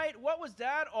Tuesday night? What was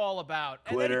that all about?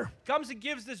 And then he comes and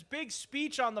gives this big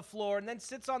speech on the floor and then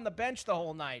sits on the bench the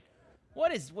whole night.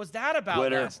 Was that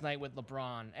about last night with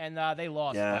LeBron? And they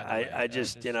lost. Yeah, I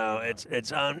just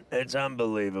it's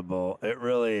unbelievable. It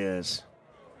really is.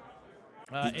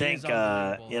 You think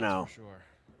for sure.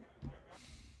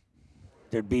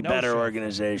 There'd be better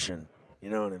organization. You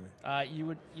know what I mean? You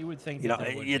would think.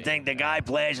 You'd think the guy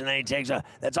plays and then he takes off.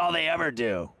 That's all they ever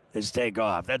do is take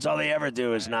off. That's all they ever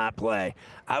do is not play.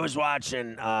 I was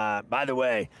watching. By the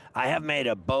way, I have made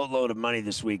a boatload of money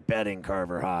this week betting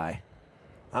Carver High.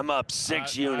 I'm up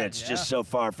 6 units just so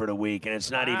far for the week, and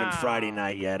it's not even Friday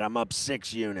night yet. I'm up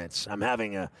 6 units. I'm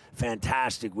having a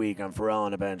fantastic week on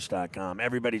ForelOnTheBench.com.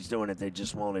 Everybody's doing it. They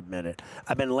just won't admit it.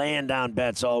 I've been laying down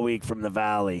bets all week from the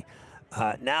Valley.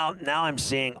 Now I'm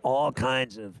seeing all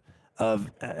kinds of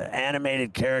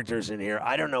animated characters in here.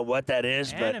 I don't know what that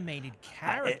is, but animated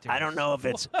characters. I don't know if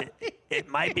it's. It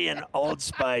might be an Old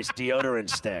Spice deodorant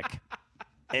stick.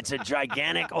 It's a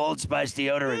gigantic Old Spice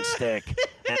deodorant stick,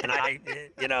 and are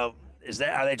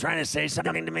they trying to say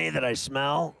something to me that I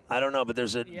smell? I don't know, but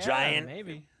there's a giant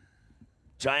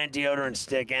deodorant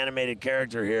stick animated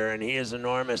character here, and he is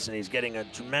enormous, and he's getting a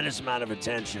tremendous amount of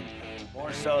attention,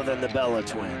 more so than the Bella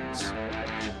twins.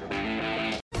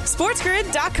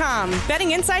 SportsGrid.com.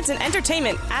 Betting insights and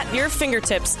entertainment at your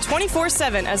fingertips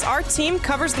 24/7 as our team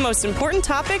covers the most important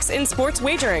topics in sports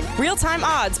wagering. Real-time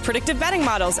odds, predictive betting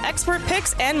models, expert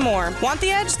picks, and more. Want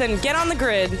the edge? Then get on the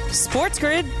grid.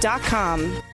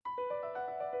 SportsGrid.com.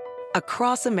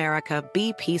 Across America,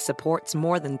 BP supports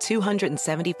more than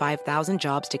 275,000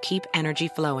 jobs to keep energy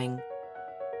flowing.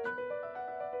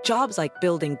 Jobs like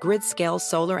building grid-scale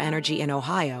solar energy in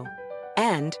Ohio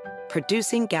and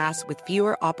producing gas with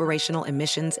fewer operational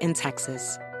emissions in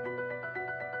Texas.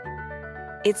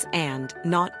 It's and,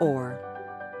 not or.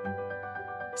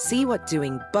 See what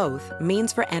doing both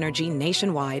means for energy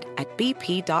nationwide at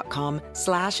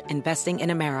bp.com/investing in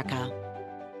America.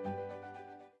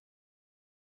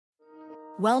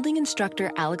 Welding instructor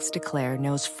Alex DeClaire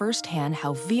knows firsthand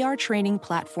how VR training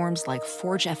platforms like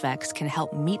ForgeFX can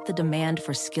help meet the demand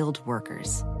for skilled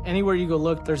workers. Anywhere you go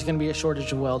look, there's going to be a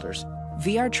shortage of welders.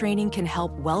 VR training can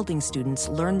help welding students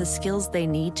learn the skills they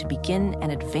need to begin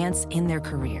and advance in their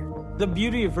career. The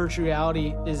beauty of virtual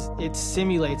reality is it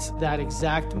simulates that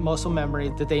exact muscle memory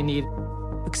that they need.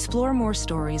 Explore more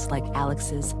stories like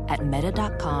Alex's at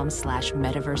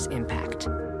meta.com/metaverseimpact.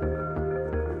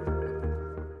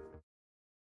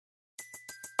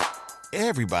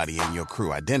 Everybody in your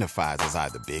crew identifies as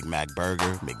either Big Mac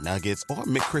Burger, McNuggets, or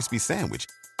McCrispy Sandwich.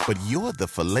 But you're the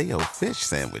Filet-O-Fish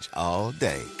Sandwich all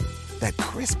day. That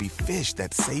crispy fish,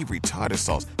 that savory tartar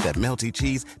sauce, that melty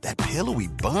cheese, that pillowy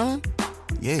bun.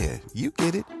 Yeah, you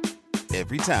get it.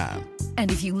 Every time.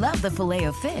 And if you love the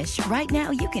Filet-O-Fish, right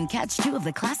now you can catch 2 of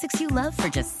the classics you love for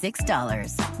just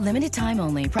 $6. Limited time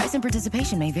only. Price and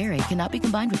participation may vary. Cannot be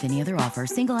combined with any other offer.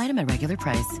 Single item at regular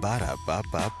price.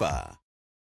 Ba-da-ba-ba-ba.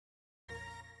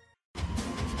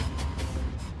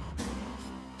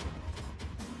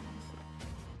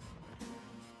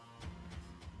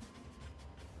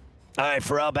 All right,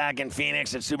 Pharrell back in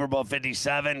Phoenix at Super Bowl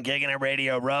 57, gigging at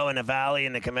Radio Row in the Valley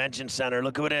in the Convention Center.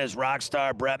 Look who it is, rock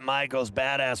star Bret Michaels,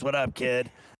 badass. What up,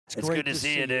 kid? It's good to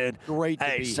see you, dude. Great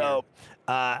to be so,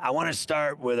 I want to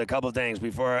start with a couple things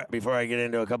before I get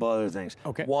into a couple other things.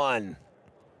 Okay. One,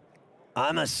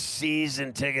 I'm a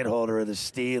season ticket holder of the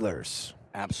Steelers.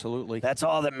 Absolutely. That's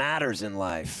all that matters in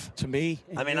life. To me.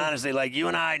 I mean, honestly, like you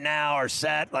and I now are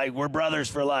set. Like we're brothers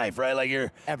for life, right? Like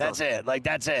that's it. Like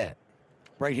that's it.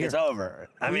 Right here. It's over.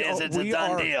 I mean, it's a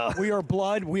done deal. We are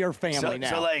blood. We are family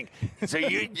now. So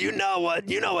you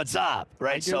know what's up,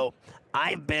 right? So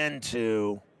I've been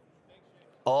to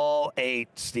all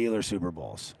 8 Steelers Super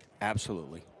Bowls.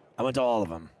 Absolutely. I went to all of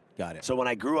them. Got it. So when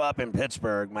I grew up in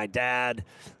Pittsburgh, my dad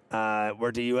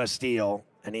worked at U.S. Steel,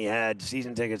 and he had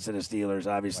season tickets to the Steelers.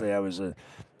 Obviously, I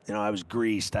was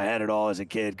greased. I had it all as a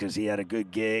kid because he had a good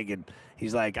gig, and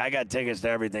he's like, I got tickets to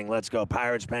everything. Let's go.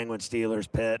 Pirates, Penguins,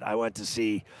 Steelers, Pitt. I went to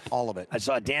see all of it. I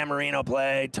saw Dan Marino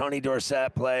play, Tony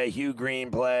Dorsett play, Hugh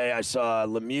Green play. I saw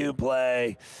Lemieux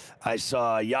play. I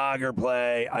saw Yager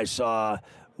play. I saw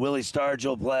Willie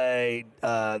Stargell play,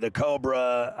 the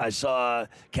Cobra. I saw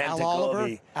Ken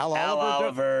Tekulve, Al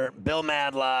Oliver, Bill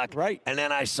Madlock. Right. And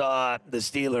then I saw the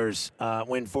Steelers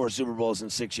win 4 Super Bowls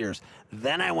in 6 years.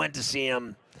 Then I went to see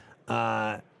them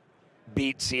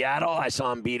beat Seattle. I saw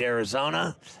them beat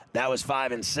Arizona. That was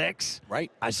 5 and 6.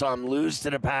 Right. I saw them lose to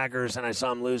the Packers, and I saw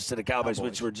them lose to the Cowboys,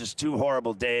 which were just 2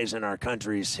 horrible days in our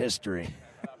country's history.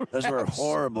 Those were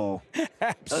horrible.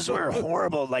 Those were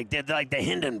horrible, like the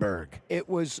Hindenburg. It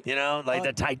was, like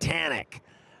the Titanic.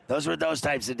 Those were those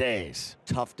types of days.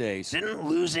 Tough days. Didn't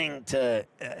losing to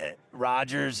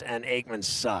Rodgers and Aikman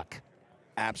suck?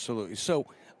 Absolutely. So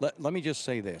let me just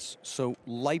say this. So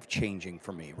life-changing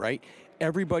for me, right?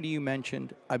 Everybody you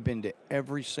mentioned, I've been to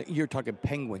you're talking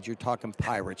Penguins, you're talking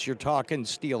Pirates, you're talking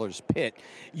Steelers, Pitt.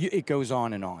 It goes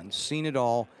on and on. Seen it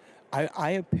all.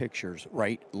 I have pictures,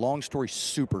 right? Long story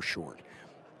super short.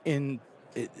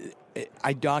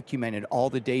 I documented all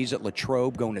the days at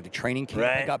Latrobe going to the training camp.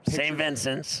 Right. I got pictures. St.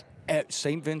 Vincent's. At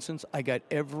St. Vincent's, I got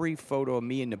every photo of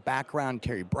me in the background.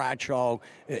 Terry Bradshaw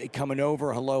coming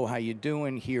over. Hello, how you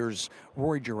doing? Here's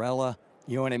Roy Gerella.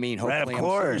 You know what I mean? Hopefully, right, of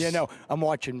course. I'm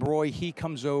watching Roy. He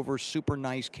comes over, super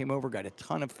nice, came over, got a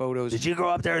ton of photos. Did you grow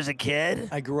up there as a kid?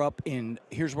 I grew up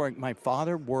here's where my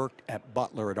father worked at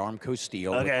Butler at Armco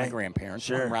Steel with my grandparents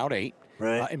on Route 8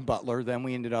 in Butler. Then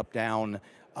we ended up down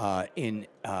in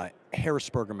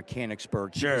Harrisburg or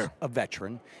Mechanicsburg. He was a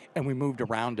veteran, and we moved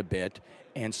around a bit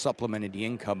and supplemented the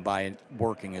income by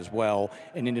working as well,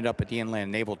 and ended up at the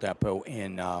Inland Naval Depot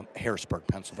in Harrisburg,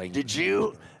 Pennsylvania.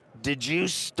 Did you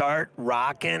start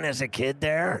rocking as a kid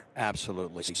there?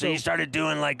 Absolutely. So you started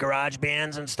doing like garage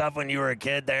bands and stuff when you were a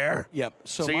kid there? Yep.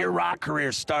 So your rock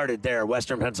career started there,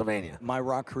 Western Pennsylvania? My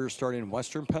rock career started in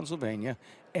Western Pennsylvania.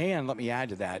 And let me add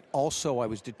to that, also I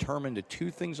was determined to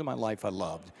 2 things in my life I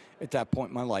loved at that point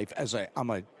in my life.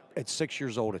 At 6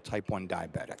 years old, a type 1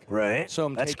 diabetic. Right. So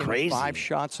I'm taking crazy. 5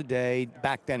 shots a day.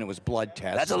 Back then it was blood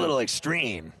tests. That's a little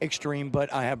extreme. Extreme,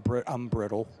 but I'm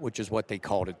brittle, which is what they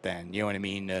called it then. You know what I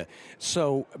mean?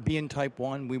 So being type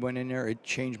 1, we went in there. It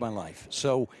changed my life.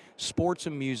 So sports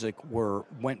and music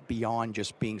went beyond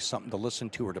just being something to listen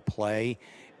to or to play.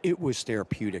 It was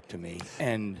therapeutic to me.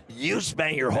 And you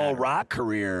spent your whole rock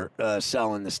career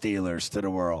selling the Steelers to the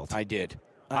world. I did.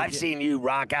 I've seen you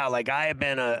rock out. Like, I have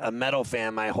been a metal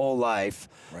fan my whole life.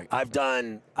 Right.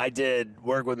 I did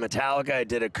work with Metallica. I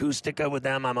did Acoustica with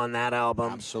them. I'm on that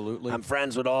album. Absolutely. I'm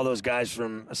friends with all those guys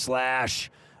from Slash,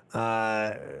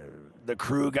 the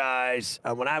Crew guys.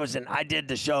 I did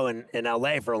the show in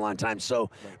LA for a long time. So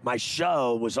my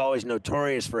show was always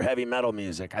notorious for heavy metal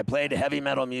music. I played heavy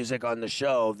metal music on the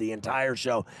show, the entire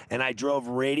show, and I drove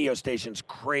radio stations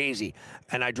crazy.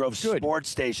 And I drove sports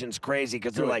stations crazy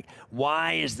because they're like,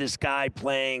 why is this guy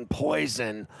playing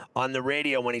Poison on the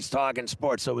radio when he's talking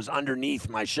sports? So it was underneath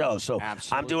my show. So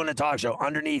I'm doing a talk show.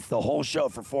 Underneath the whole show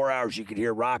for 4 hours, you could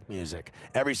hear rock music,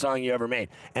 every song you ever made.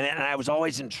 And I was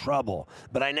always in trouble,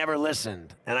 but I never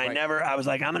listened. And I was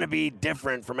like, I'm going to be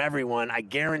different from everyone. I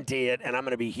guarantee it. And I'm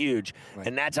going to be huge. Right.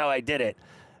 And that's how I did it.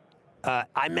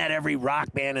 I met every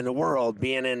rock band in the world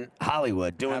being in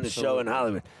Hollywood, doing the show in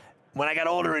Hollywood. When I got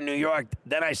older in New York,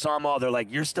 then I saw them all. They're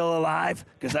like, you're still alive?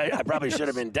 Because I probably should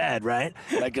have been dead, right?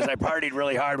 Like, because I partied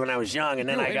really hard when I was young, and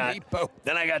then I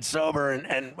got sober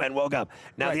and woke up.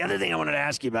 Now, the other thing I wanted to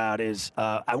ask you about is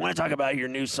I want to talk about your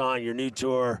new song, your new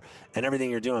tour, and everything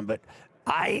you're doing. But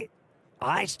I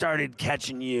started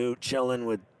catching you chilling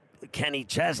with Kenny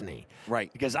Chesney.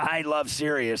 Right. Because I love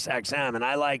Sirius XM, and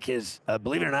I like his,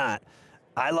 believe it or not,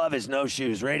 I love his No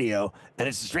Shoes radio, and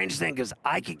it's the strangest thing because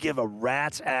I could give a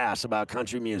rat's ass about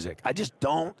country music. I just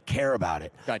don't care about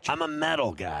it. Gotcha. I'm a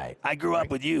metal guy. I grew up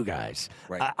with you guys.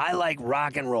 Right. I like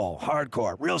rock and roll,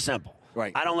 hardcore, real simple.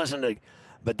 Right. I don't listen to,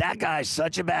 but that guy's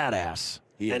such a badass.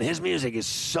 And his music is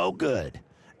so good,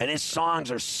 and his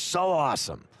songs are so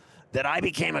awesome that I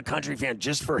became a country fan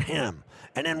just for him.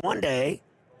 And then one day,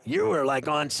 you were like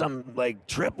on some like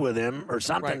trip with him or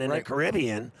something in the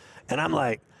Caribbean, and I'm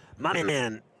like, my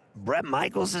man, Bret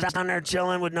Michaels is down there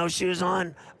chilling with no shoes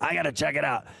on. I got to check it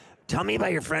out. Tell me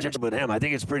about your friendship with him. I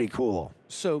think it's pretty cool.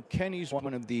 So Kenny's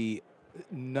one of the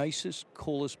nicest,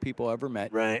 coolest people I ever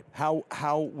met. Right.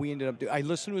 How we ended up doing. I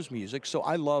listen to his music, so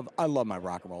I love my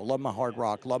rock and roll, love my hard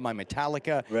rock, love my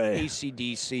Metallica,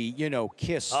 AC/DC,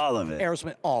 Kiss, all of it,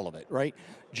 Aerosmith, all of it, right?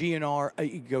 GNR,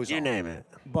 it goes on. You name it.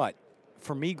 But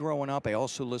for me growing up, I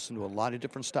also listened to a lot of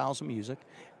different styles of music,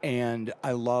 and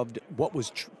I loved what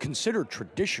was considered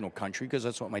traditional country because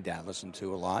that's what my dad listened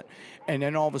to a lot. And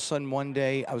then all of a sudden one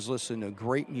day I was listening to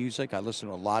great music. I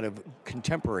listened to a lot of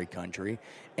contemporary country,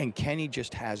 and Kenny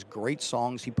just has great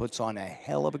songs. He puts on a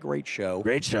hell of a great show.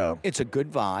 Great show. It's a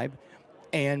good vibe.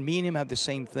 And me and him have the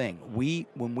same thing.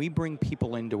 When we bring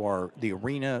people into the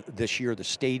arena this year, the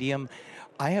stadium,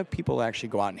 I have people actually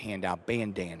go out and hand out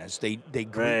bandanas. They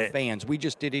greet fans. We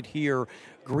just did it here,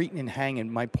 greeting and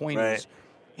hanging. My point is,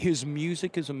 his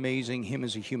music is amazing. Him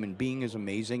as a human being is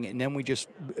amazing. And then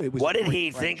what did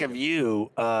he think of you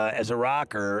as a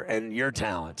rocker and your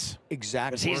talents?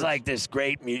 Exactly. Because he's like this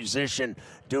great musician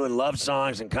doing love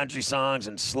songs and country songs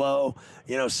and slow,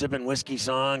 sipping whiskey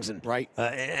songs and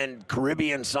and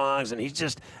Caribbean songs. And he's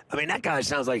just, that guy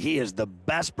sounds like he is the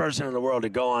best person in the world to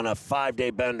go on a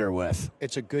 5-day bender with.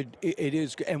 It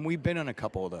is. And we've been on a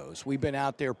couple of those. We've been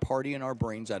out there partying our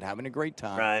brains out, having a great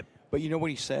time. Right. But you know what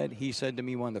he said? He said to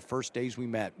me one of the first days we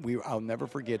met, I'll never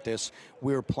forget this,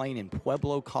 we were playing in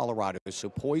Pueblo, Colorado. So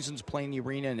Poison's playing the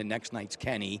arena, and the next night's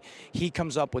Kenny. He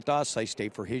comes up with us. I stay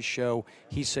for his show.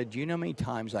 He said, do you know how many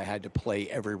times I had to play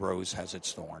Every Rose Has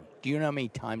Its Thorn? Do you know how many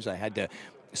times I had to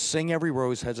sing Every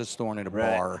Rose Has Its Thorn at a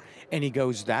bar? And he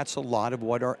goes, that's a lot of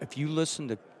what if you listen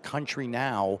to country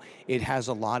now, it has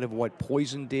a lot of what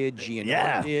Poison did,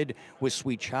 GNR did with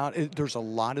Sweet Child. There's a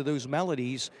lot of those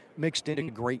melodies mixed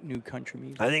into great new country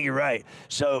music. I think you're right.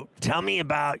 So tell me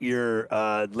about your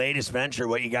latest venture,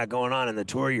 what you got going on, and the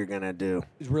tour you're going to do.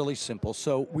 It's really simple.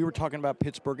 So we were talking about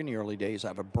Pittsburgh in the early days. I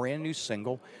have a brand new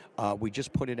single. We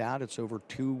just put it out. It's over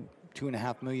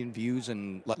 2.5 million views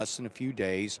in less than a few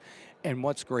days. And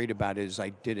what's great about it is I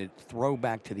did a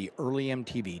throwback to the early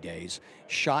MTV days,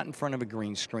 shot in front of a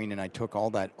green screen, and I took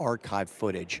all that archive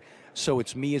footage. So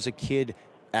it's me as a kid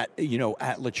at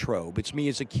Latrobe. It's me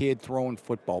as a kid throwing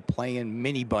football, playing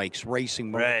mini bikes,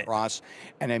 racing motocross,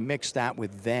 and I mixed that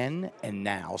with then and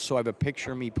now. So I have a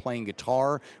picture of me playing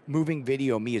guitar, moving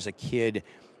video, me as a kid,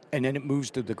 and then it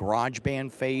moves to the garage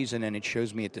band phase, and then it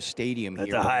shows me at the stadium at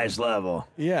the highest level.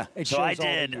 Yeah. So I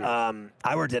did.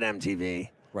 I worked at MTV.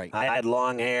 Right. I had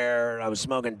long hair. I was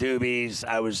smoking doobies.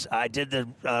 I did the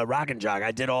rock and jog.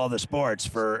 I did all the sports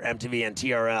for MTV and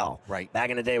TRL. Right.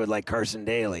 Back in the day with like Carson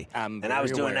Daly. And I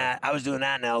was doing that. I was doing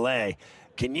that in LA.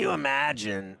 Can you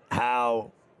imagine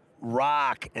how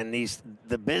rock and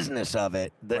the business of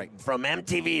it, from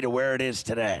MTV to where it is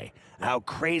today, how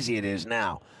crazy it is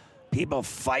now? People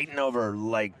fighting over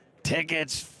like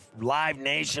tickets, Live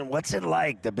Nation. What's it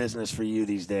like, the business for you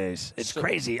these days? It's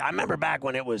crazy. I remember back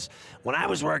when I was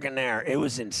working there, it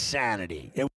was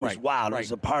insanity. It was wild. It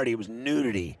was a party. It was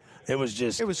nudity. It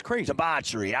was crazy.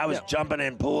 Debauchery. I was jumping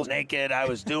in pools naked. I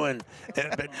was doing.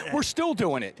 We're still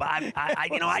doing it. But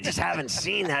I just haven't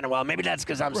seen that in a while. Maybe that's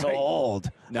because I'm so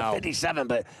old. No. I'm 57,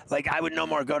 but I would no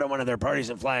more go to one of their parties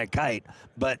and fly a kite.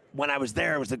 But when I was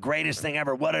there, it was the greatest thing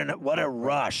ever. What a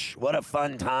rush. What a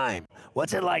fun time.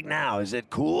 What's it like now? Is it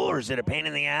cool or is it a pain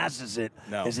in the ass? Is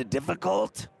it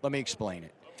difficult? Let me explain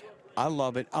it. I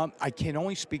love it. I can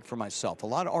only speak for myself. A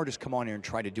lot of artists come on here and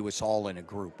try to do us all in a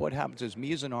group. What happens is,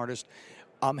 me as an artist,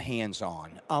 I'm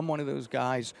hands-on. I'm one of those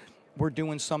guys. We're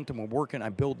doing something. We're working. I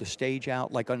build the stage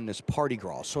out like on this Party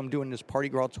Girl. So I'm doing this Party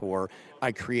Girl tour.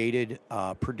 I created,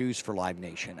 produced for Live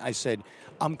Nation. I said,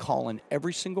 I'm calling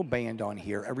every single band on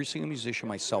here, every single musician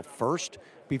myself first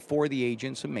before the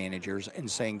agents and managers, and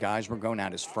saying, guys, we're going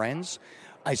out as friends.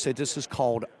 I said, this is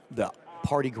called the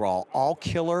Party Girl All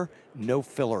Killer, No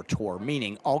Filler Tour,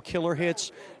 meaning all killer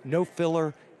hits, no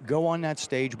filler. Go on that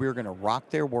stage. We're going to rock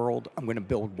their world. I'm going to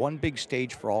build one big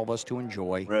stage for all of us to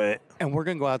enjoy. Right. And we're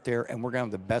going to go out there and we're going to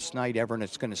have the best night ever. And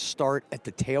it's going to start at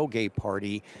the tailgate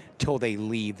party till they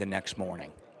leave the next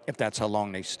morning, if that's how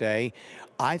long they stay.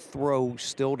 I throw,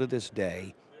 still to this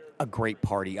day, a great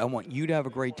party. I want you to have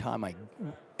a great time.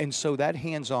 And so that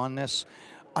hands-onness,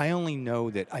 I only know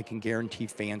that I can guarantee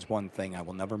fans one thing: I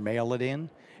will never mail it in.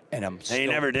 And you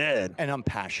never did. And I'm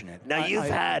passionate. Now you've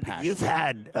had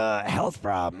health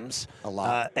problems a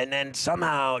lot, and then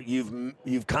somehow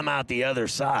you've come out the other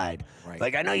side. Right.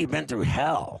 Like I know you've been through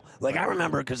hell. Like I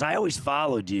remember because I always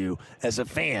followed you as a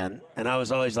fan, and I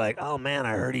was always like, oh man,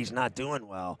 I heard he's not doing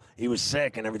well. He was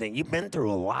sick and everything. You've been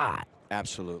through a lot.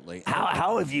 Absolutely.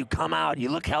 How have you come out? You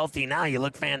look healthy now. You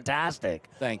look fantastic.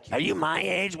 Thank you. Are you my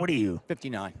age? What are you?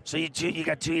 59. So you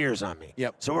got 2 years on me.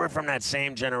 Yep. So we're from that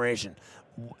same generation.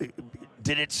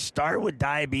 Did it start with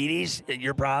diabetes,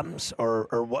 your problems, or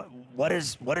what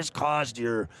has caused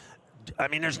your? I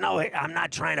mean, there's no. I'm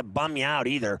not trying to bum you out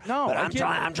either. No, but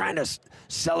I'm trying to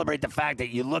celebrate the fact that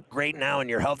you look great now and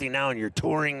you're healthy now and you're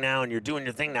touring now and you're doing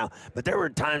your thing now. But there were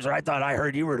times where I thought I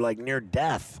heard you were like near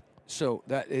death. So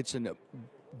it's a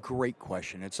great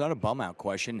question. It's not a bum out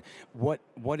question.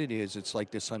 What it is, it's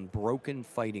like this unbroken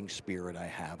fighting spirit I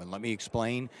have. And let me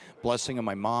explain. Blessing of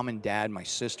my mom and dad, my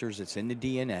sisters, it's in the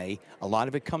DNA. A lot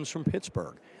of it comes from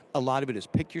Pittsburgh. A lot of it is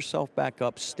pick yourself back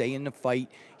up, stay in the fight.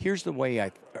 Here's the way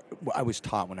I was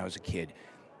taught when I was a kid.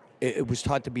 It was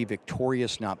taught to be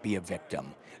victorious, not be a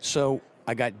victim. So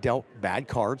I got dealt bad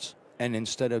cards, and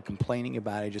instead of complaining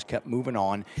about it, I just kept moving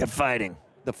on. Kept fighting.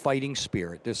 The fighting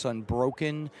spirit, this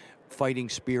unbroken fighting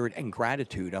spirit and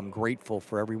gratitude. I'm grateful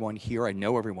for everyone here. I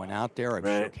know everyone out there. I've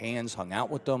shook hands, hung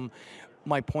out with them.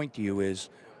 My point to you is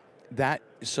that,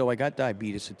 so I got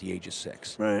diabetes at the age of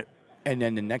 6. Right. And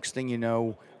then the next thing you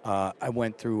know, I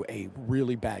went through a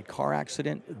really bad car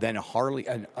accident, then a Harley,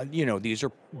 these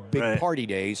are big party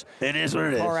days. It is what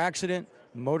it is. Car accident,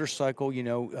 motorcycle,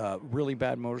 really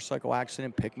bad motorcycle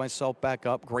accident, picked myself back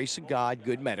up, grace of God,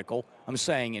 good medical, I'm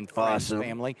saying, and friends,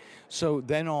 family. So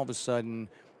then all of a sudden,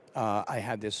 I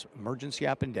had this emergency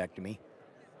appendectomy.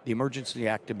 The emergency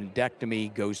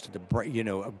appendectomy goes to the brain,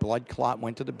 a blood clot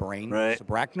went to the brain. Right.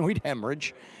 Subarachnoid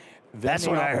hemorrhage. That's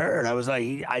what I heard. I was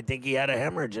like, I think he had a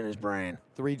hemorrhage in his brain.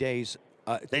 3 days.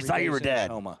 They thought you were dead.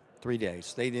 Coma. 3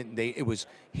 days. It was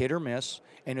hit or miss,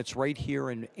 and it's right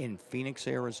here in Phoenix,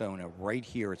 Arizona, right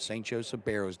here at St. Joseph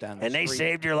Barrows down the street. And they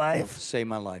saved your life? Saved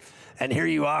my life. And here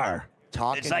you are.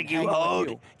 Talking, it's like you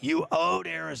owed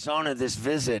Arizona this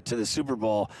visit to the Super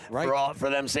Bowl for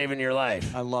them saving your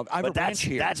life. I have a ranch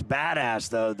here. That's badass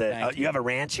though. That you have a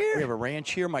ranch here. We have a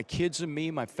ranch here. My kids and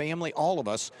me, my family, all of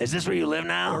us. Is this where you live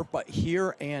now? But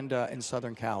here and in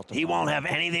Southern Cal. He won't have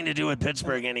anything to do with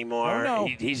Pittsburgh anymore. No.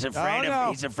 He's afraid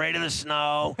He's afraid of the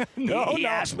snow. He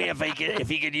asked me if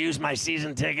he could use my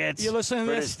season tickets for the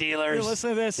Steelers. You listen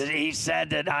to this. He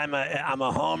said that I'm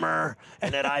a homer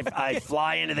and that I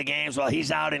fly into the games while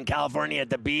he's out in California at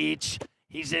the beach.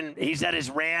 He's at his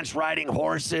ranch riding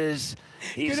horses.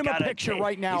 Get him a picture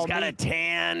right now. He's got a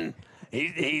tan.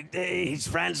 He's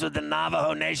friends with the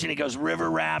Navajo Nation. He goes river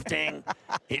rafting.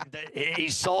 He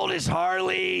sold his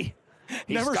Harley.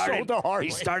 Never sold a Harley.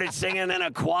 He started singing in a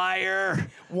choir.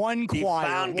 One choir. He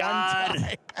found God.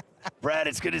 Time. Brad,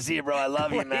 it's good to see you, bro. I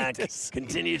love you, man.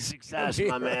 Continued success,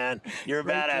 my man. You're a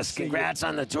badass. Congrats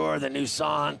on the tour, the new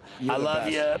song. I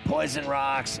love you. Poison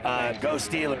rocks. Go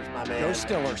Steelers, my man. Go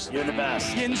Steelers. You're the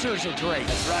best. Yinzers are great.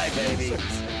 That's right, baby.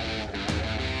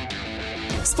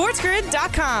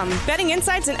 SportsGrid.com. Betting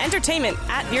insights and entertainment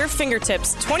at your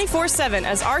fingertips 24/7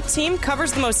 as our team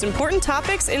covers the most important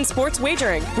topics in sports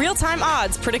wagering. Real-time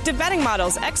odds, predictive betting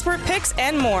models, expert picks,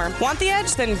 and more. Want the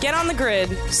edge? Then get on the grid.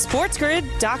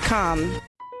 SportsGrid.com.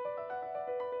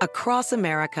 Across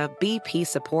America, BP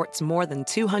supports more than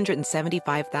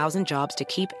 275,000 jobs to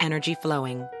keep energy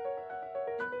flowing.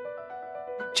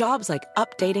 Jobs like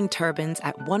updating turbines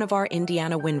at one of our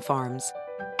Indiana wind farms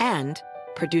and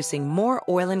producing more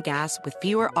oil and gas with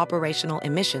fewer operational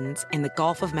emissions in the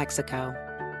Gulf of Mexico.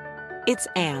 It's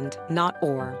and, not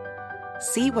or.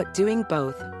 See what doing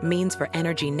both means for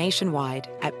energy nationwide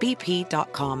at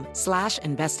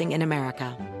bp.com/investing in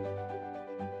America.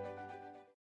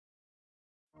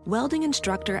 Welding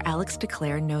instructor Alex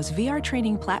DeClaire knows VR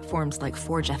training platforms like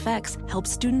Forge FX help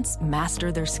students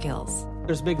master their skills.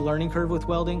 There's a big learning curve with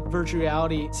welding. Virtual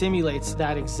reality simulates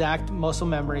that exact muscle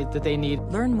memory that they need.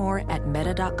 Learn more at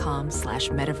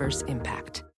meta.com/metaverse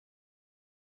impact.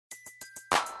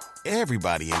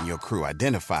 Everybody in your crew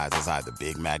identifies as either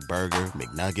Big Mac Burger,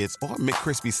 McNuggets, or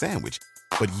McCrispy Sandwich.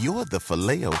 But you're the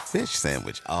Filet-O-Fish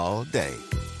Sandwich all day.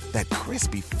 That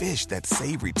crispy fish, that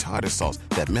savory tartar sauce,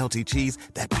 that melty cheese,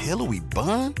 that pillowy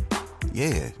bun.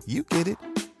 Yeah, you get it.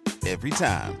 Every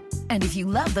time. And if you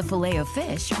love the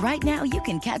Filet-O-Fish, right now you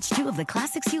can catch 2 of the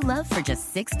classics you love for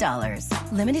just $6.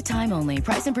 Limited time only.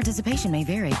 Price and participation may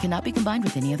vary. Cannot be combined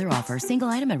with any other offer. Single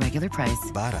item at regular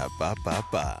price.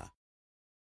 Ba-da-ba-ba-ba.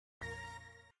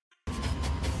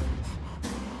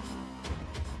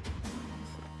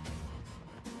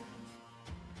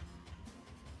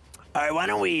 All right, why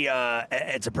don't we,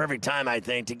 it's a perfect time, I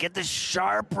think, to get the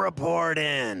Sharp Report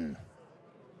in.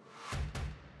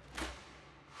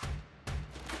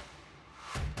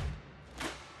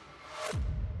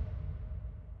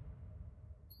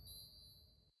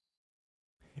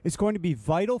 It's going to be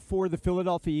vital for the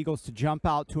Philadelphia Eagles to jump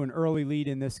out to an early lead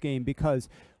in this game because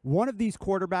one of these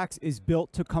quarterbacks is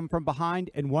built to come from behind,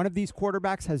 and one of these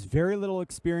quarterbacks has very little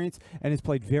experience and has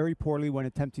played very poorly when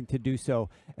attempting to do so,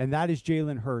 and that is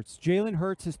Jalen Hurts. Jalen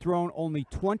Hurts has thrown only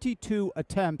 22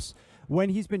 attempts when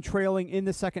he's been trailing in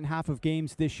the second half of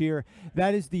games this year.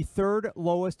 That is the third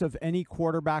lowest of any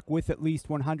quarterback with at least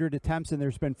 100 attempts, and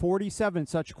there's been 47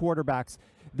 such quarterbacks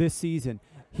this season.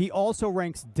 He also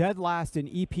ranks dead last in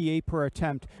EPA per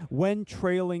attempt when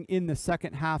trailing in the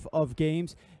second half of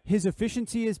games. His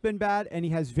efficiency has been bad, and he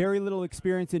has very little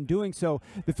experience in doing so.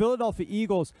 The Philadelphia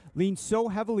Eagles lean so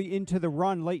heavily into the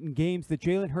run late in games that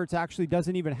Jalen Hurts actually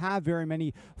doesn't even have very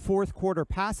many fourth-quarter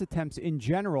pass attempts in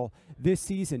general this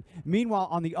season. Meanwhile,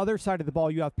 on the other side of the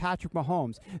ball, you have Patrick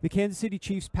Mahomes. The Kansas City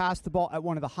Chiefs pass the ball at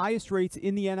one of the highest rates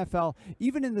in the NFL,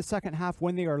 even in the second half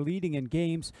when they are leading in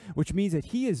games, which means that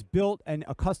he is built and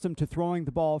accustomed to throwing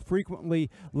the ball frequently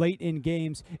late in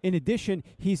games. In addition,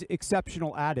 he's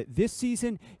exceptional at it. This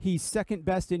season, he's second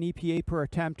best in EPA per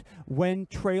attempt when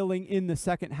trailing in the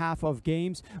second half of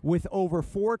games, with over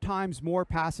 4 times more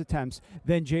pass attempts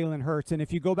than Jalen Hurts. And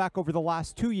if you go back over the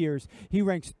last 2 years, he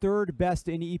ranks third best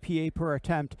in EPA per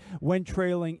attempt when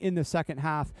trailing in the second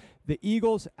half. The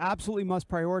Eagles absolutely must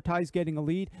prioritize getting a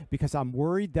lead because I'm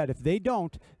worried that if they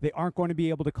don't, they aren't going to be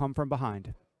able to come from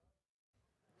behind.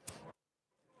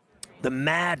 The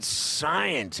mad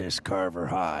scientist, Carver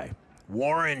High,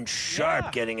 Warren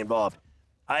Sharp, getting involved.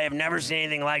 I have never seen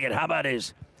anything like it. How about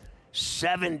his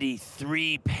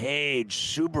 73-page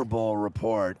Super Bowl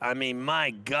report? I mean, my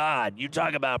God, you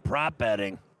talk about prop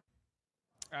betting.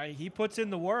 He puts in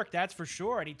the work, that's for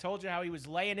sure. And he told you how he was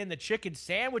laying in the chicken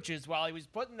sandwiches while he was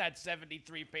putting that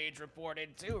 73-page report in,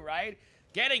 too, right?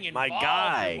 Getting involved, my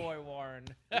guy, boy Warren.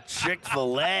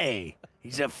 Chick-fil-A.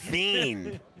 He's a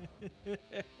fiend.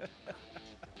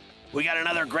 We got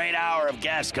another great hour of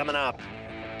guests coming up.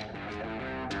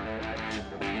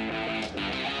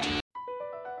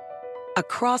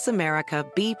 Across America,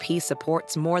 BP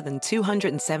supports more than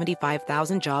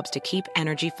 275,000 jobs to keep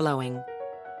energy flowing.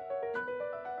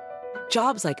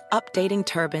 Jobs like updating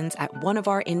turbines at one of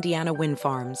our Indiana wind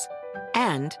farms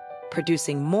and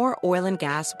producing more oil and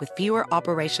gas with fewer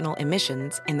operational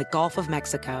emissions in the Gulf of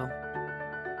Mexico.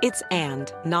 It's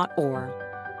and, not or.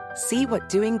 See what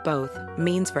doing both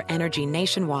means for energy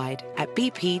nationwide at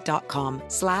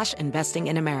bp.com/investing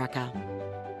in America.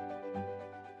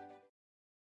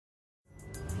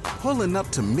 Pulling up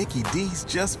to Mickey D's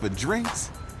just for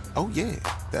drinks? Oh yeah,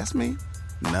 that's me.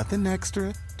 Nothing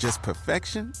extra, just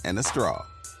perfection and a straw.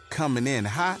 Coming in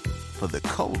hot for the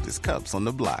coldest cups on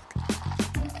the block.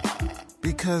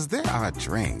 Because there are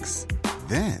drinks.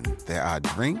 Then there are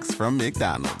drinks from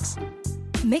McDonald's.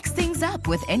 Mix things up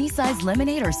with any size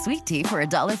lemonade or sweet tea for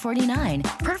 $1.49.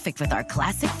 Perfect with our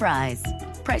classic fries.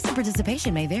 Price and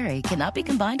participation may vary. Cannot be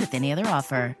combined with any other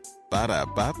offer.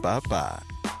 Ba-da-ba-ba-ba.